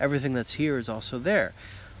 Everything that's here is also there.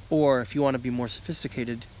 Or, if you want to be more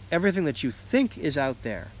sophisticated, everything that you think is out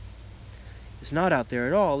there is not out there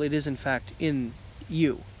at all. It is, in fact, in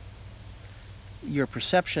you. Your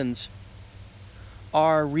perceptions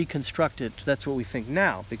are reconstructed. That's what we think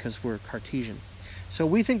now, because we're Cartesian. So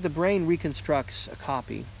we think the brain reconstructs a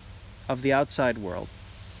copy of the outside world.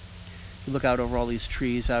 You look out over all these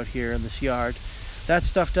trees out here in this yard. That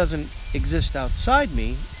stuff doesn't exist outside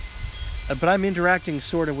me, but I'm interacting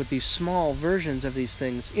sort of with these small versions of these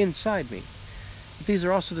things inside me. But these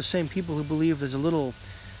are also the same people who believe there's a little,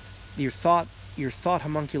 your thought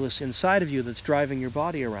homunculus inside of you that's driving your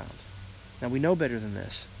body around. Now, we know better than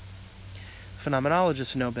this.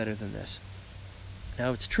 Phenomenologists know better than this.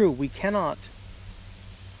 Now, it's true, we cannot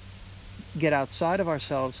get outside of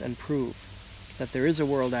ourselves and prove that there is a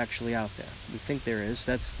world actually out there. We think there is.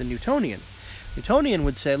 That's the Newtonian. Newtonian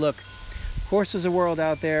would say, look, of course there's a world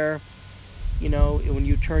out there. You know, when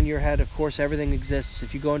you turn your head, of course everything exists.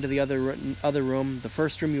 If you go into the other room, the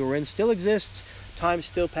first room you were in still exists. Time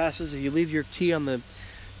still passes. If you leave your tea on the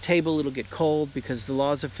table, it'll get cold because the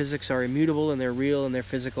laws of physics are immutable and they're real and they're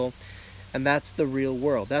physical. And that's the real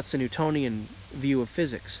world. That's the Newtonian view of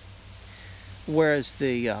physics. Whereas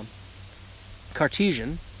the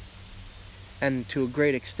Cartesian, and to a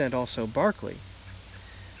great extent also Berkeley,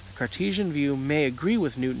 the Cartesian view may agree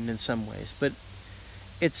with Newton in some ways, but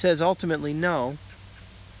it says ultimately no.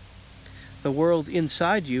 The world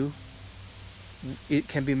inside you, it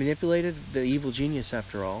can be manipulated. The evil genius,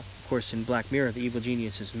 after all. Of course, in Black Mirror, the evil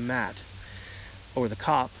genius is Matt, or the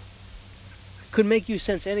cop, could make you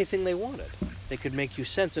sense anything they wanted. They could make you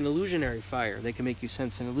sense an illusionary fire. They could make you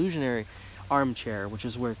sense an illusionary armchair, which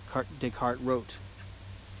is where Descartes wrote,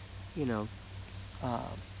 you know,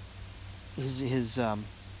 his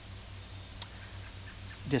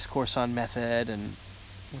discourse on method, and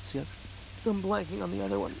what's the other? I'm blanking on the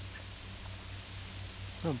other one.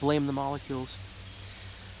 Oh, blame the molecules.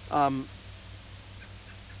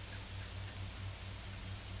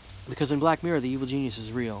 Because in Black Mirror, the evil genius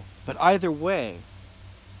is real. But either way,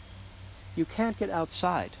 you can't get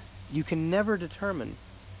outside. You can never determine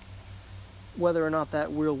whether or not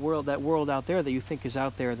that real world, that world out there that you think is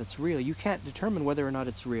out there that's real, you can't determine whether or not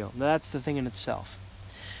it's real. Now, that's the thing in itself.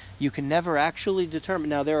 You can never actually determine.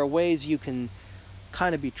 Now, there are ways you can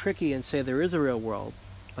kind of be tricky and say there is a real world.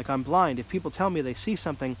 Like, I'm blind. If people tell me they see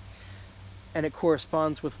something and it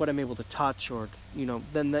corresponds with what I'm able to touch, or, you know,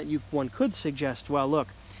 then one could suggest, well, look,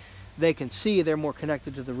 they can see, they're more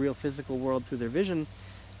connected to the real physical world through their vision.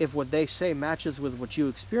 If what they say matches with what you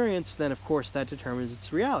experience, then of course that determines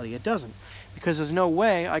its reality. It doesn't. Because there's no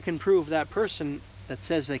way I can prove that person that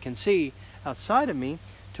says they can see outside of me,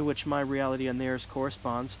 to which my reality and theirs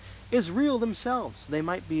corresponds, is real themselves. They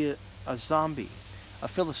might be a zombie, a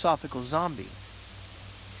philosophical zombie.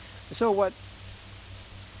 So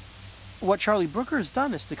what Charlie Brooker has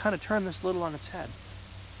done is to kind of turn this little on its head.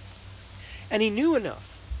 And he knew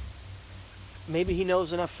enough, maybe he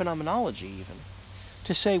knows enough phenomenology even,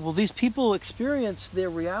 to say, well, these people experience their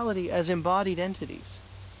reality as embodied entities,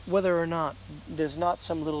 whether or not there's not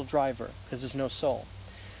some little driver, because there's no soul.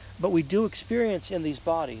 But we do experience in these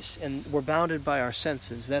bodies, and we're bounded by our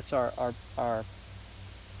senses. That's our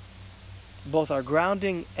both our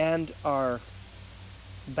grounding and our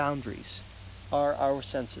boundaries are our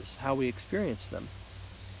senses, how we experience them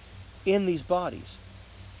in these bodies.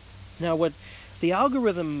 Now, what the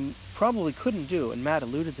algorithm probably couldn't do, and Matt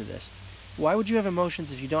alluded to this, why would you have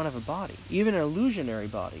emotions if you don't have a body? Even an illusionary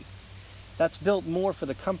body. That's built more for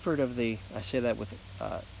the comfort of the, I say that with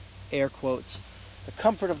air quotes, the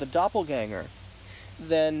comfort of the doppelganger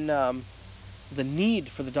than the need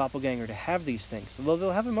for the doppelganger to have these things. Although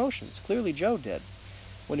they'll have emotions. Clearly Joe did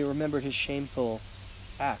when he remembered his shameful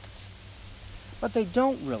acts. But they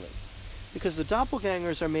don't really. Because the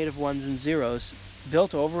doppelgangers are made of ones and zeros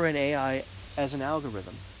built over an AI as an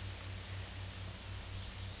algorithm.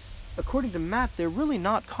 According to Matt, they're really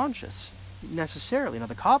not conscious, necessarily. Now,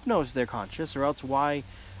 the cop knows they're conscious, or else why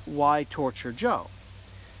torture Joe?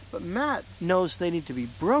 But Matt knows they need to be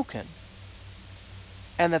broken,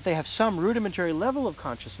 and that they have some rudimentary level of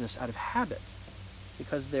consciousness out of habit,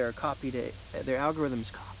 because their algorithm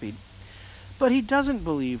is copied. But he doesn't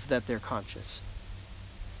believe that they're conscious.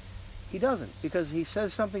 He doesn't, because he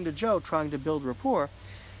says something to Joe trying to build rapport.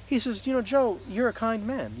 He says, you know, Joe, you're a kind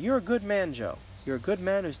man. You're a good man, Joe. You're a good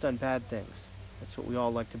man who's done bad things. That's what we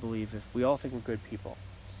all like to believe. If we all think we're good people.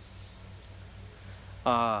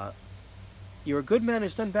 You're a good man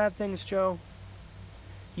who's done bad things, Joe.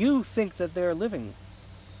 You think that they're living,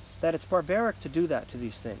 that it's barbaric to do that to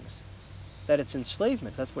these things, that it's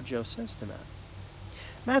enslavement. That's what Joe says to Matt.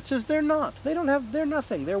 Matt says they're not. They're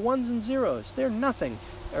nothing. They're ones and zeros. They're nothing.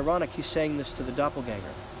 Ironic, he's saying this to the doppelganger.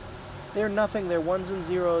 They're nothing. They're ones and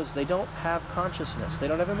zeros. They don't have consciousness. They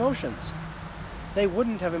don't have emotions. They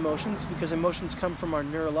wouldn't have emotions because emotions come from our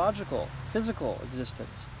neurological, physical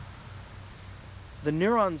existence. The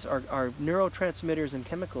neurons are neurotransmitters and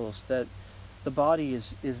chemicals that the body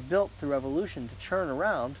is built through evolution to churn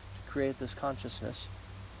around to create this consciousness,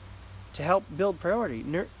 to help build priority.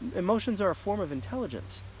 Emotions are a form of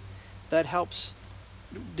intelligence that helps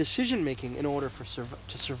decision making in order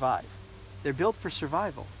to survive. They're built for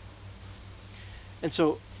survival. And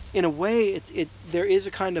so, in a way, there is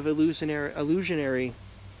a kind of illusionary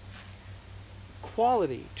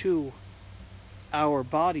quality to our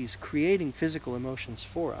bodies creating physical emotions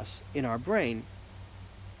for us in our brain.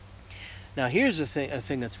 Now, here's a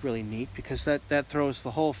thing that's really neat, because that throws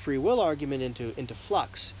the whole free will argument into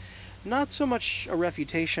flux. Not so much a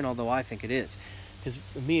refutation, although I think it is, because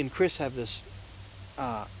me and Chris have this,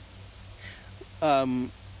 and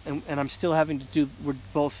I'm still having to do. We're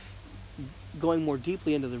both going more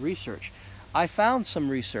deeply into the research. I found some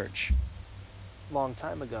research a long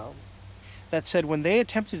time ago that said when they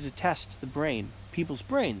attempted to test the brain, people's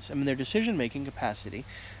brains, their decision-making capacity,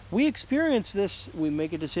 we experience this, we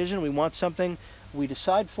make a decision, we want something, we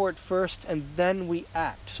decide for it first, and then we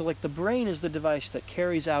act. So like the brain is the device that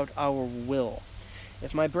carries out our will.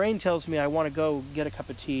 If my brain tells me I want to go get a cup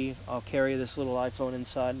of tea, I'll carry this little iPhone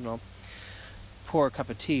inside and I'll pour a cup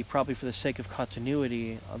of tea. Probably for the sake of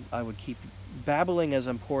continuity, I would keep babbling as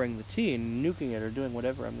I'm pouring the tea and nuking it or doing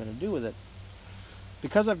whatever I'm going to do with it.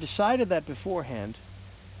 Because I've decided that beforehand,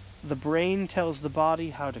 the brain tells the body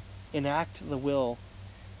how to enact the will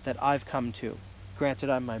that I've come to. Granted,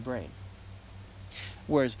 I'm my brain.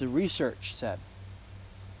 Whereas the research said,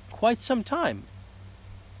 quite some time,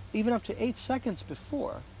 even up to 8 seconds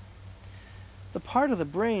before, the part of the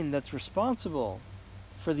brain that's responsible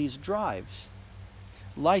for these drives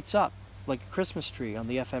lights up like a Christmas tree on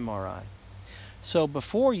the fMRI. So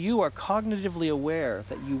before you are cognitively aware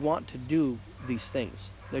that you want to do these things,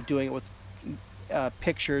 they're doing it with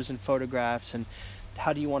pictures and photographs, and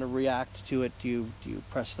how do you want to react to it? Do you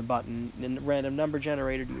press the button in a random number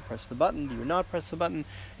generator? Do you press the button? Do you not press the button?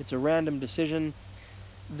 It's a random decision.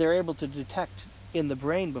 They're able to detect in the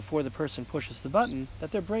brain before the person pushes the button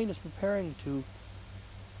that their brain is preparing to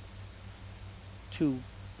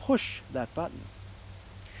push that button,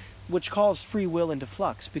 which calls free will into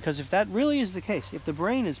flux. Because if that really is the case, if the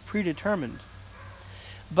brain is predetermined,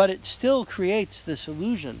 but it still creates this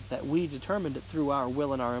illusion that we determined it through our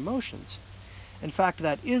will and our emotions. In fact,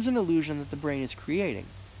 that is an illusion that the brain is creating,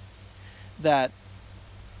 that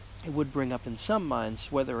it would bring up in some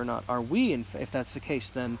minds whether or not are we, if that's the case,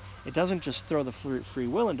 then it doesn't just throw the free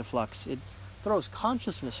will into flux, it throws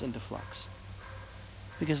consciousness into flux.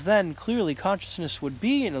 Because then, clearly, consciousness would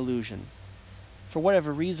be an illusion. For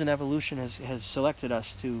whatever reason, evolution has selected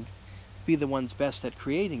us to be the ones best at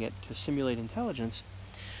creating it, to simulate intelligence.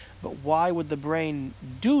 But why would the brain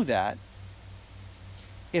do that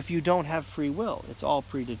if you don't have free will? It's all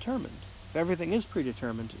predetermined. If everything is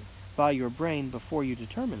predetermined by your brain before you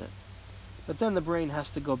determine it. But then the brain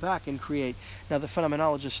has to go back and create. Now, the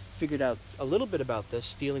phenomenologists figured out a little bit about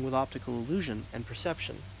this, dealing with optical illusion and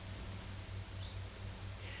perception,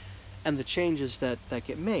 and the changes that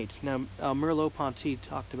get made. Now, Merleau-Ponty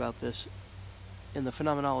talked about this in the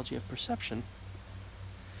phenomenology of perception.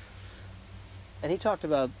 And he talked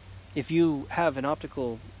about if you have an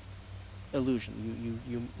optical illusion,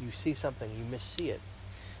 you see something, you missee it.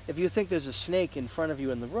 If you think there's a snake in front of you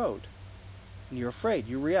in the road, and you're afraid,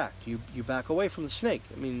 you react, you back away from the snake.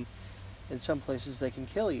 In some places they can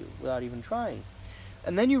kill you without even trying.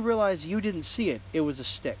 And then you realize you didn't see it, it was a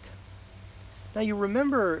stick. Now you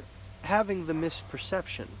remember having the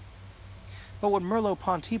misperception. But what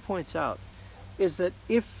Merleau-Ponty points out is that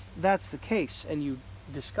if that's the case, and you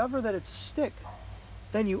discover that it's a stick,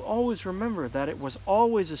 then you always remember that it was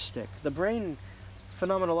always a stick. The brain,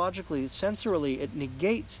 phenomenologically, sensorily, it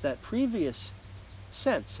negates that previous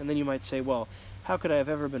sense. And then you might say, well, how could I have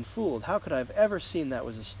ever been fooled? How could I have ever seen that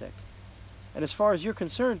was a stick? And as far as you're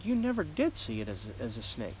concerned, you never did see it as a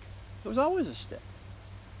snake. It was always a stick.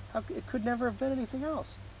 It could never have been anything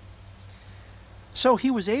else. So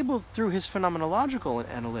he was able, through his phenomenological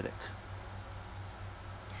analytic,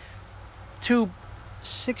 to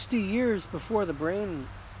 60 years before the brain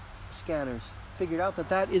scanners figured out that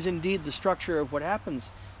that is indeed the structure of what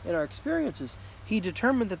happens in our experiences. He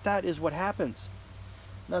determined that that is what happens.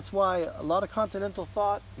 That's why a lot of continental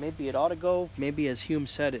thought, maybe it ought to go, maybe as Hume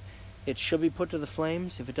said, it should be put to the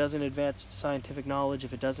flames if it doesn't advance scientific knowledge,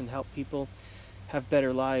 if it doesn't help people have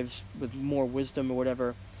better lives with more wisdom or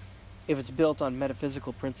whatever, if it's built on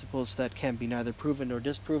metaphysical principles that can be neither proven nor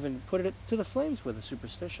disproven, put it to the flames with a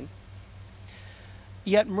superstition.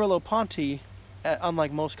 Yet Merleau-Ponty,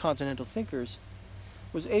 unlike most continental thinkers,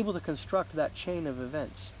 was able to construct that chain of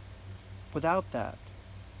events. Without that,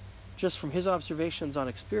 just from his observations on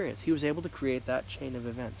experience, he was able to create that chain of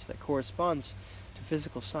events that corresponds to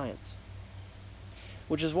physical science.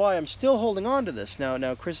 Which is why I'm still holding on to this.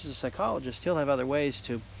 Now Chris is a psychologist. He'll have other ways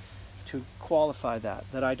to qualify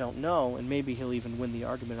that I don't know, and maybe he'll even win the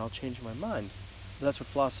argument. I'll change my mind. But that's what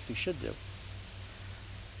philosophy should do.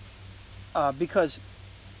 Because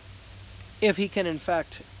if he can, in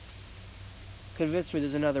fact, convince me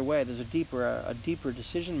there's another way, there's a deeper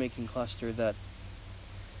decision-making cluster that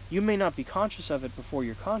you may not be conscious of it before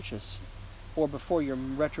you're conscious, or before your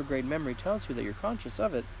retrograde memory tells you that you're conscious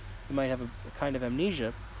of it. You might have a kind of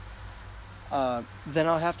amnesia. Then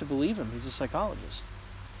I'll have to believe him. He's a psychologist,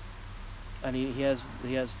 and he has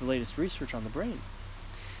the latest research on the brain.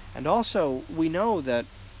 And also, we know that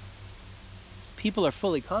people are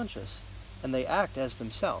fully conscious, and they act as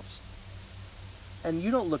themselves. And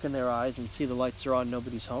you don't look in their eyes and see the lights are on,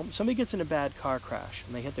 nobody's home. Somebody gets in a bad car crash,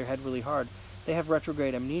 and they hit their head really hard. They have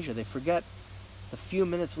retrograde amnesia. They forget the few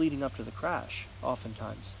minutes leading up to the crash,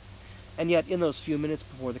 oftentimes. And yet, in those few minutes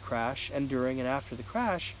before the crash, and during and after the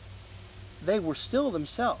crash, they were still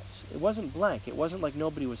themselves. It wasn't blank. It wasn't like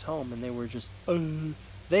nobody was home and they were just,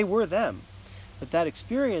 they were them. But that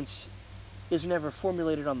experience is never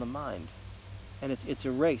formulated on the mind. And it's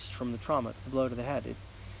erased from the trauma, the blow to the head.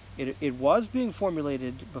 It was being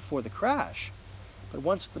formulated before the crash, but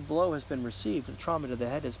once the blow has been received, the trauma to the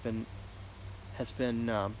head has been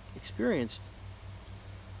experienced,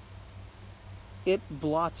 it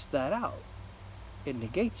blots that out. It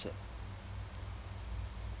negates it.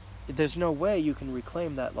 There's no way you can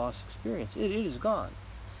reclaim that lost experience. It is gone.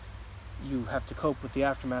 You have to cope with the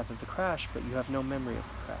aftermath of the crash, but you have no memory of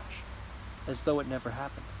the crash, as though it never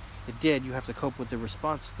happened. It did. You have to cope with the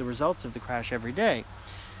results of the crash every day.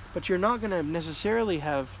 But you're not going to necessarily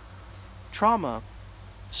have trauma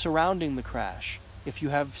surrounding the crash if you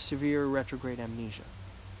have severe retrograde amnesia.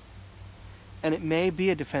 And it may be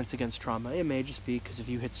a defense against trauma. It may just be because if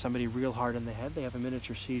you hit somebody real hard in the head, they have a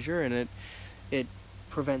miniature seizure, and it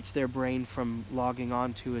prevents their brain from logging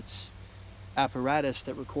on to its apparatus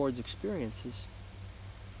that records experiences.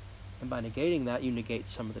 And by negating that, you negate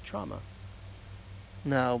some of the trauma.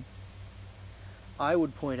 Now, I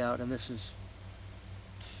would point out, and this is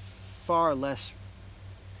far less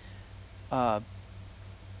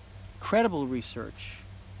credible research,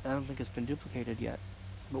 I don't think it's been duplicated yet,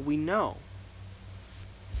 but we know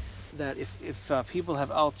that if people have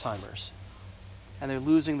Alzheimer's and they're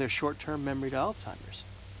losing their short-term memory to Alzheimer's,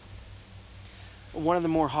 one of the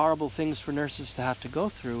more horrible things for nurses to have to go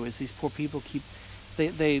through is these poor people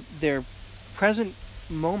their present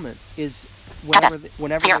moment is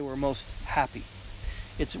whenever they were most happy.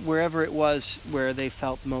 It's wherever it was where they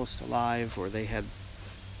felt most alive, or they had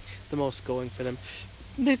the most going for them.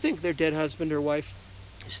 They think their dead husband or wife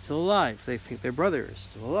is still alive. They think their brother is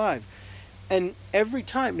still alive. And every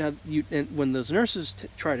time, when those nurses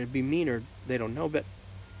try to be meaner, they don't know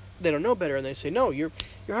better, and they say, no, your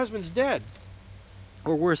husband's dead.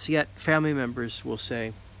 Or worse yet, family members will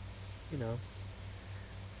say,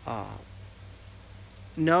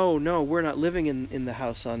 no, we're not living in the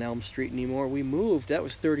house on Elm Street anymore. We moved. That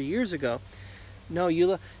was 30 years ago.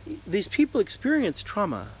 No, these people experience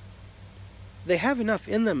trauma. They have enough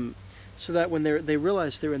in them so that when they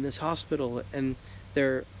realize they're in this hospital and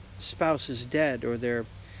their spouse is dead, or their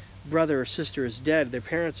brother or sister is dead, their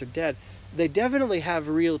parents are dead, they definitely have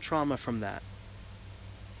real trauma from that.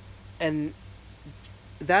 And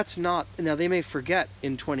that's not, now they may forget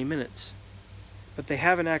in 20 minutes, but they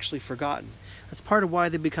haven't actually forgotten. That's part of why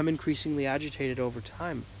they become increasingly agitated over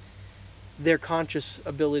time. Their conscious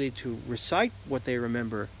ability to recite what they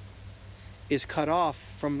remember is cut off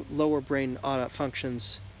from lower brain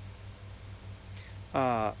functions.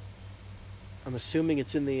 I'm assuming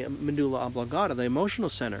it's in the medulla oblongata, the emotional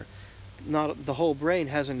center. Not the whole brain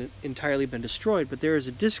hasn't entirely been destroyed, but there is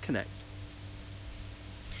a disconnect.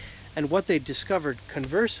 And what they discovered,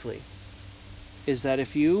 conversely, is that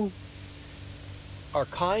if you are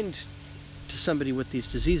kind to somebody with these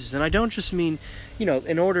diseases. And I don't just mean,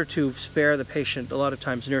 in order to spare the patient, a lot of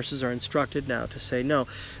times nurses are instructed now to say, no,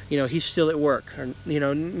 he's still at work. Or,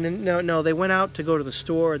 no, they went out to go to the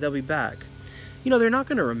store, they'll be back. They're not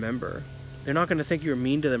going to remember. They're not going to think you were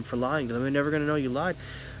mean to them for lying to them. They're never going to know you lied.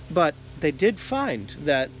 But they did find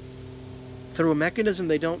that through a mechanism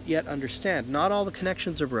they don't yet understand, not all the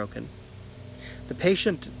connections are broken. The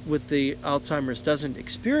patient with the Alzheimer's doesn't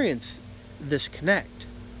experience this connect,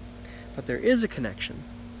 but there is a connection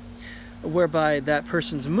whereby that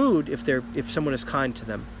person's mood, if someone is kind to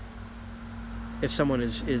them, if someone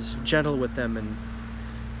is gentle with them, and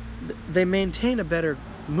they maintain a better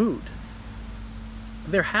mood.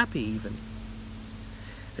 They're happy even.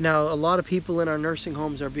 Now, a lot of people in our nursing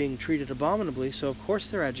homes are being treated abominably, so of course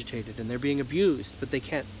they're agitated and they're being abused, but they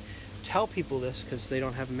can't tell people this because they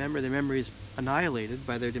don't have a memory. Their memory is annihilated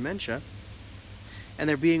by their dementia, and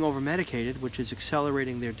they're being over-medicated, which is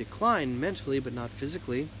accelerating their decline mentally but not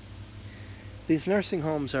physically. These nursing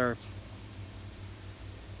homes are...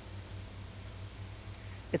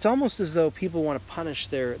 It's almost as though people want to punish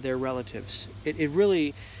their relatives. It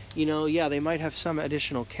really, they might have some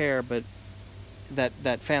additional care, but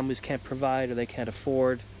that families can't provide or they can't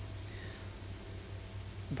afford.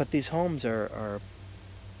 But these homes are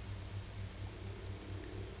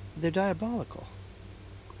they're diabolical,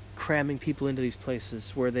 cramming people into these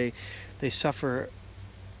places where they suffer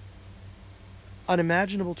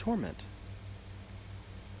unimaginable torment.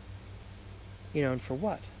 And for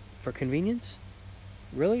what? For convenience?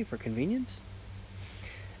 Really? For convenience?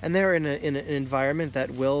 And they're in an environment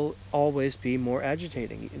that will always be more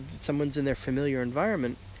agitating. If someone's in their familiar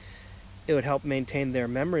environment, it would help maintain their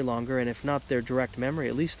memory longer, and if not their direct memory,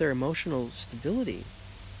 at least their emotional stability.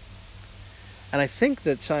 And I think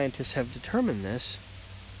that scientists have determined this.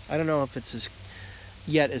 I don't know if it's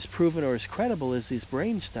yet as proven or as credible as these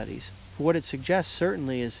brain studies. What it suggests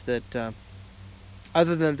certainly is that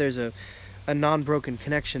other than there's a non-broken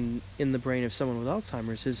connection in the brain of someone with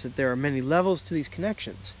Alzheimer's, is that there are many levels to these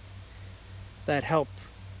connections that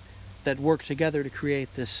work together to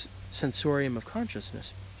create this sensorium of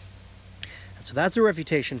consciousness. And so that's a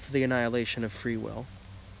refutation for the annihilation of free will.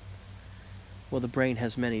 Well, the brain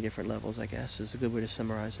has many different levels, I guess, is a good way to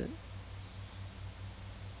summarize it.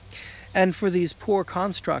 And for these poor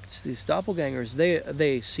constructs, these doppelgangers,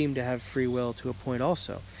 they seem to have free will to a point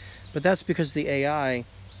also. But that's because the AI...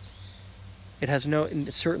 It has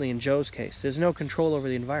certainly in Joe's case, there's no control over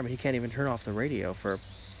the environment. He can't even turn off the radio for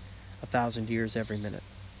 1,000 years every minute.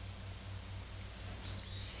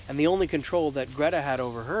 And the only control that Greta had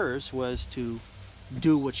over hers was to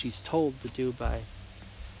do what she's told to do by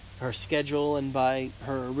her schedule and by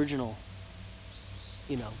her original,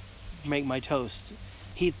 make my toast,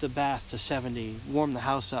 heat the bath to 70, warm the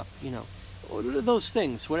house up, those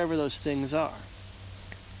things, whatever those things are.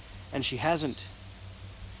 And she hasn't.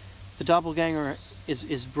 The doppelganger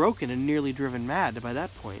is broken and nearly driven mad by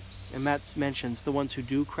that point. And Matt mentions the ones who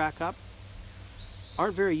do crack up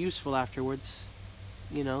aren't very useful afterwards.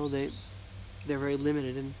 They're very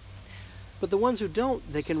limited. But the ones who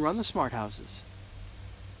don't, they can run the smart houses.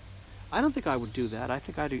 I don't think I would do that. I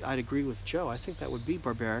think I'd agree with Joe. I think that would be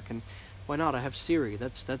barbaric, and why not? I have Siri.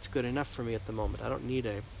 That's good enough for me at the moment. I don't need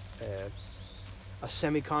a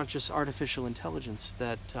semi-conscious artificial intelligence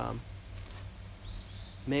that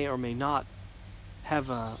may or may not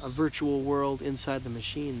have a virtual world inside the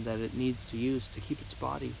machine that it needs to use to keep its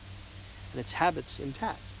body and its habits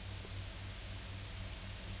intact.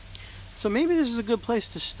 So maybe this is a good place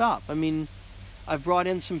to stop. I mean, I've brought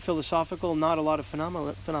in some philosophical, not a lot of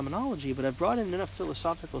phenomenology, but I've brought in enough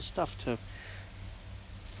philosophical stuff to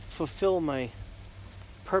fulfill my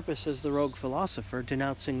purpose as the rogue philosopher,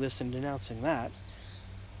 denouncing this and denouncing that.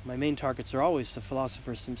 My main targets are always the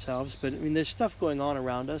philosophers themselves, but there's stuff going on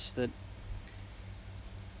around us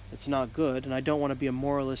that's not good, and I don't want to be a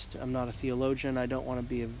moralist. I'm not a theologian. I don't want to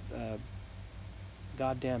be a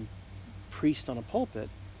goddamn priest on a pulpit,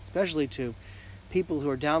 especially to people who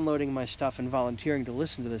are downloading my stuff and volunteering to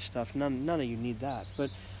listen to this stuff. None of you need that. But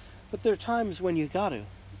there are times when you gotta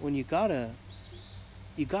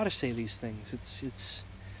say these things. It's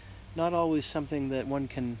not always something that one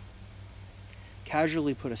can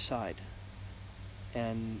casually put aside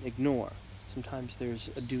and ignore. Sometimes there's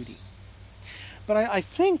a duty. But I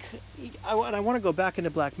think I want to go back into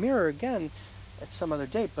Black Mirror again at some other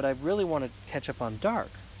date, but I really want to catch up on Dark.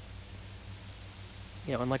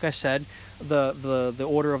 And like I said, the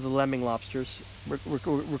order of the lemming lobsters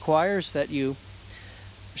requires that you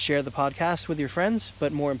share the podcast with your friends,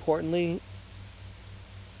 but more importantly,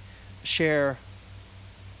 share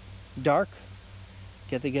Dark.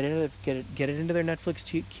 Get it into their Netflix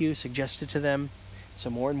queue. Suggest it to them, so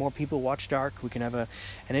more and more people watch Dark. We can have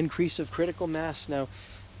an increase of critical mass. Now,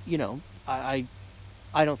 I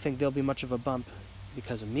don't think there'll be much of a bump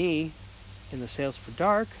because of me in the sales for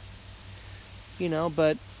Dark.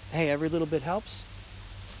 But hey, every little bit helps.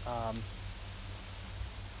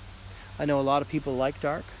 I know a lot of people like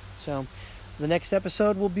Dark, so the next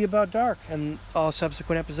episode will be about Dark, and all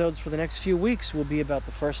subsequent episodes for the next few weeks will be about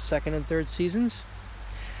the first, second, and third seasons.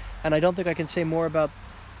 And I don't think I can say more about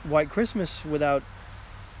White Christmas without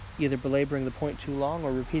either belaboring the point too long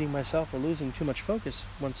or repeating myself or losing too much focus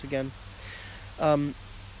once again.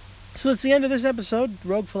 So that's the end of this episode.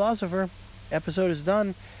 Rogue Philosopher episode is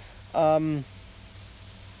done. I'll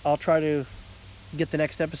try to get the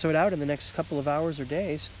next episode out in the next couple of hours or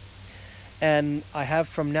days. And I have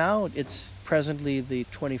from now, it's presently the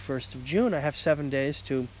 21st of June, I have 7 days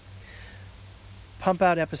to pump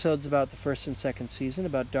out episodes about the first and second season,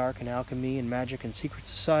 about Dark and alchemy and magic and secret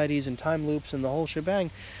societies and time loops and the whole shebang,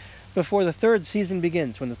 before the third season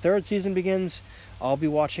begins. When the third season begins, I'll be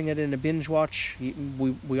watching it in a binge watch.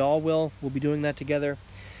 We all will. We'll be doing that together.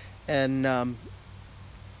 And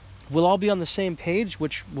we'll all be on the same page,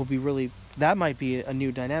 which will be that might be a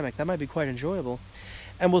new dynamic. That might be quite enjoyable.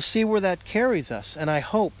 And we'll see where that carries us. And I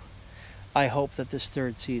hope that this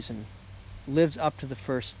third season lives up to the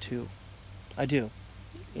first two. I do.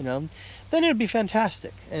 Then it'll be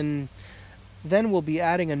fantastic. And then we'll be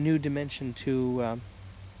adding a new dimension to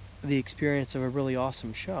the experience of a really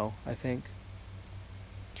awesome show, I think,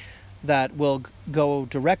 that will go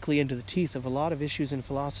directly into the teeth of a lot of issues in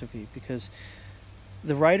philosophy, because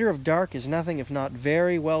the writer of Dark is nothing if not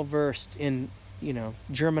very well versed in,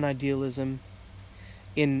 German idealism,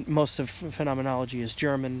 in most of phenomenology as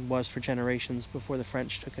German was for generations before the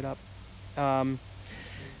French took it up. And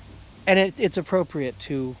it's appropriate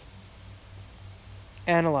to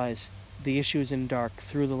analyze the issues in Dark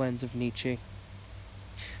through the lens of Nietzsche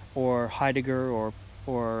or Heidegger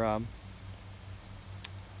or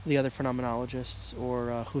the other phenomenologists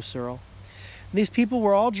or Husserl. These people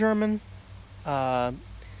were all German. Kant,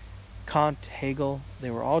 Hegel,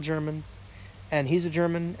 they were all German. And he's a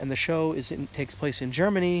German, and the show takes place in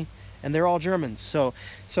Germany, and they're all Germans.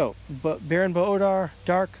 But Baron Boodar,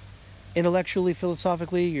 Dark, intellectually,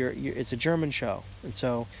 philosophically, it's a German show. And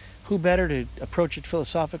so, who better to approach it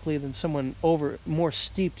philosophically than someone more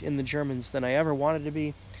steeped in the Germans than I ever wanted to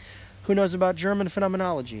be? Who knows about German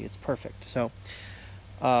phenomenology? It's perfect. So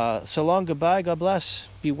long, goodbye, God bless,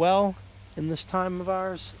 be well in this time of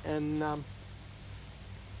ours, and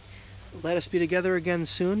let us be together again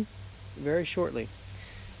soon. Very shortly.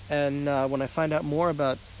 And when I find out more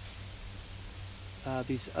about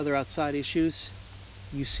these other outside issues,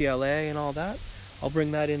 UCLA and all that, I'll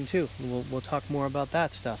bring that in too. We'll talk more about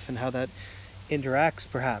that stuff and how that interacts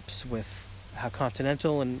perhaps with how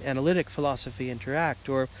continental and analytic philosophy interact,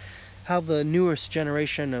 or how the newest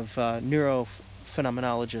generation of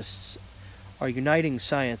neurophenomenologists are uniting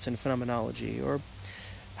science and phenomenology, or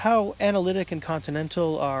how analytic and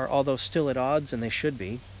continental are, although still at odds, and they should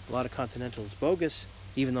be. A lot of continental is bogus,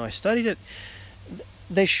 even though I studied it.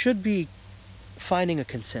 They should be finding a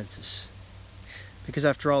consensus, because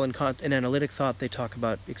after all, in analytic thought, they talk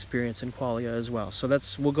about experience and qualia as well. So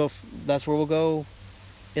that's where we'll go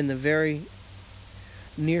in the very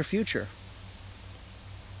near future.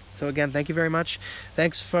 So again, thank you very much.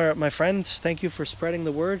 Thanks for my friends. Thank you for spreading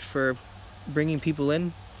the word, for bringing people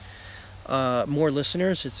in, more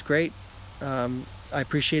listeners. It's great. I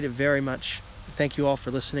appreciate it very much. Thank you all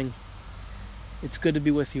for listening. It's good to be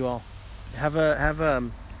with you all. Have a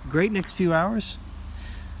great next few hours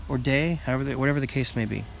or day, whatever the case may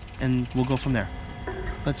be, and we'll go from there.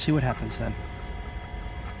 Let's see what happens then.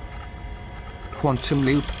 Quantum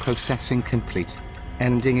loop processing complete.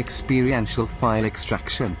 Ending experiential file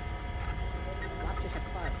extraction.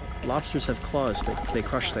 Lobsters have claws. They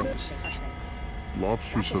crush things.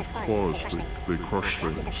 Lobsters have claws, they crush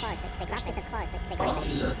things.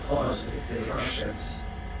 Lobsters have claws. They crush things.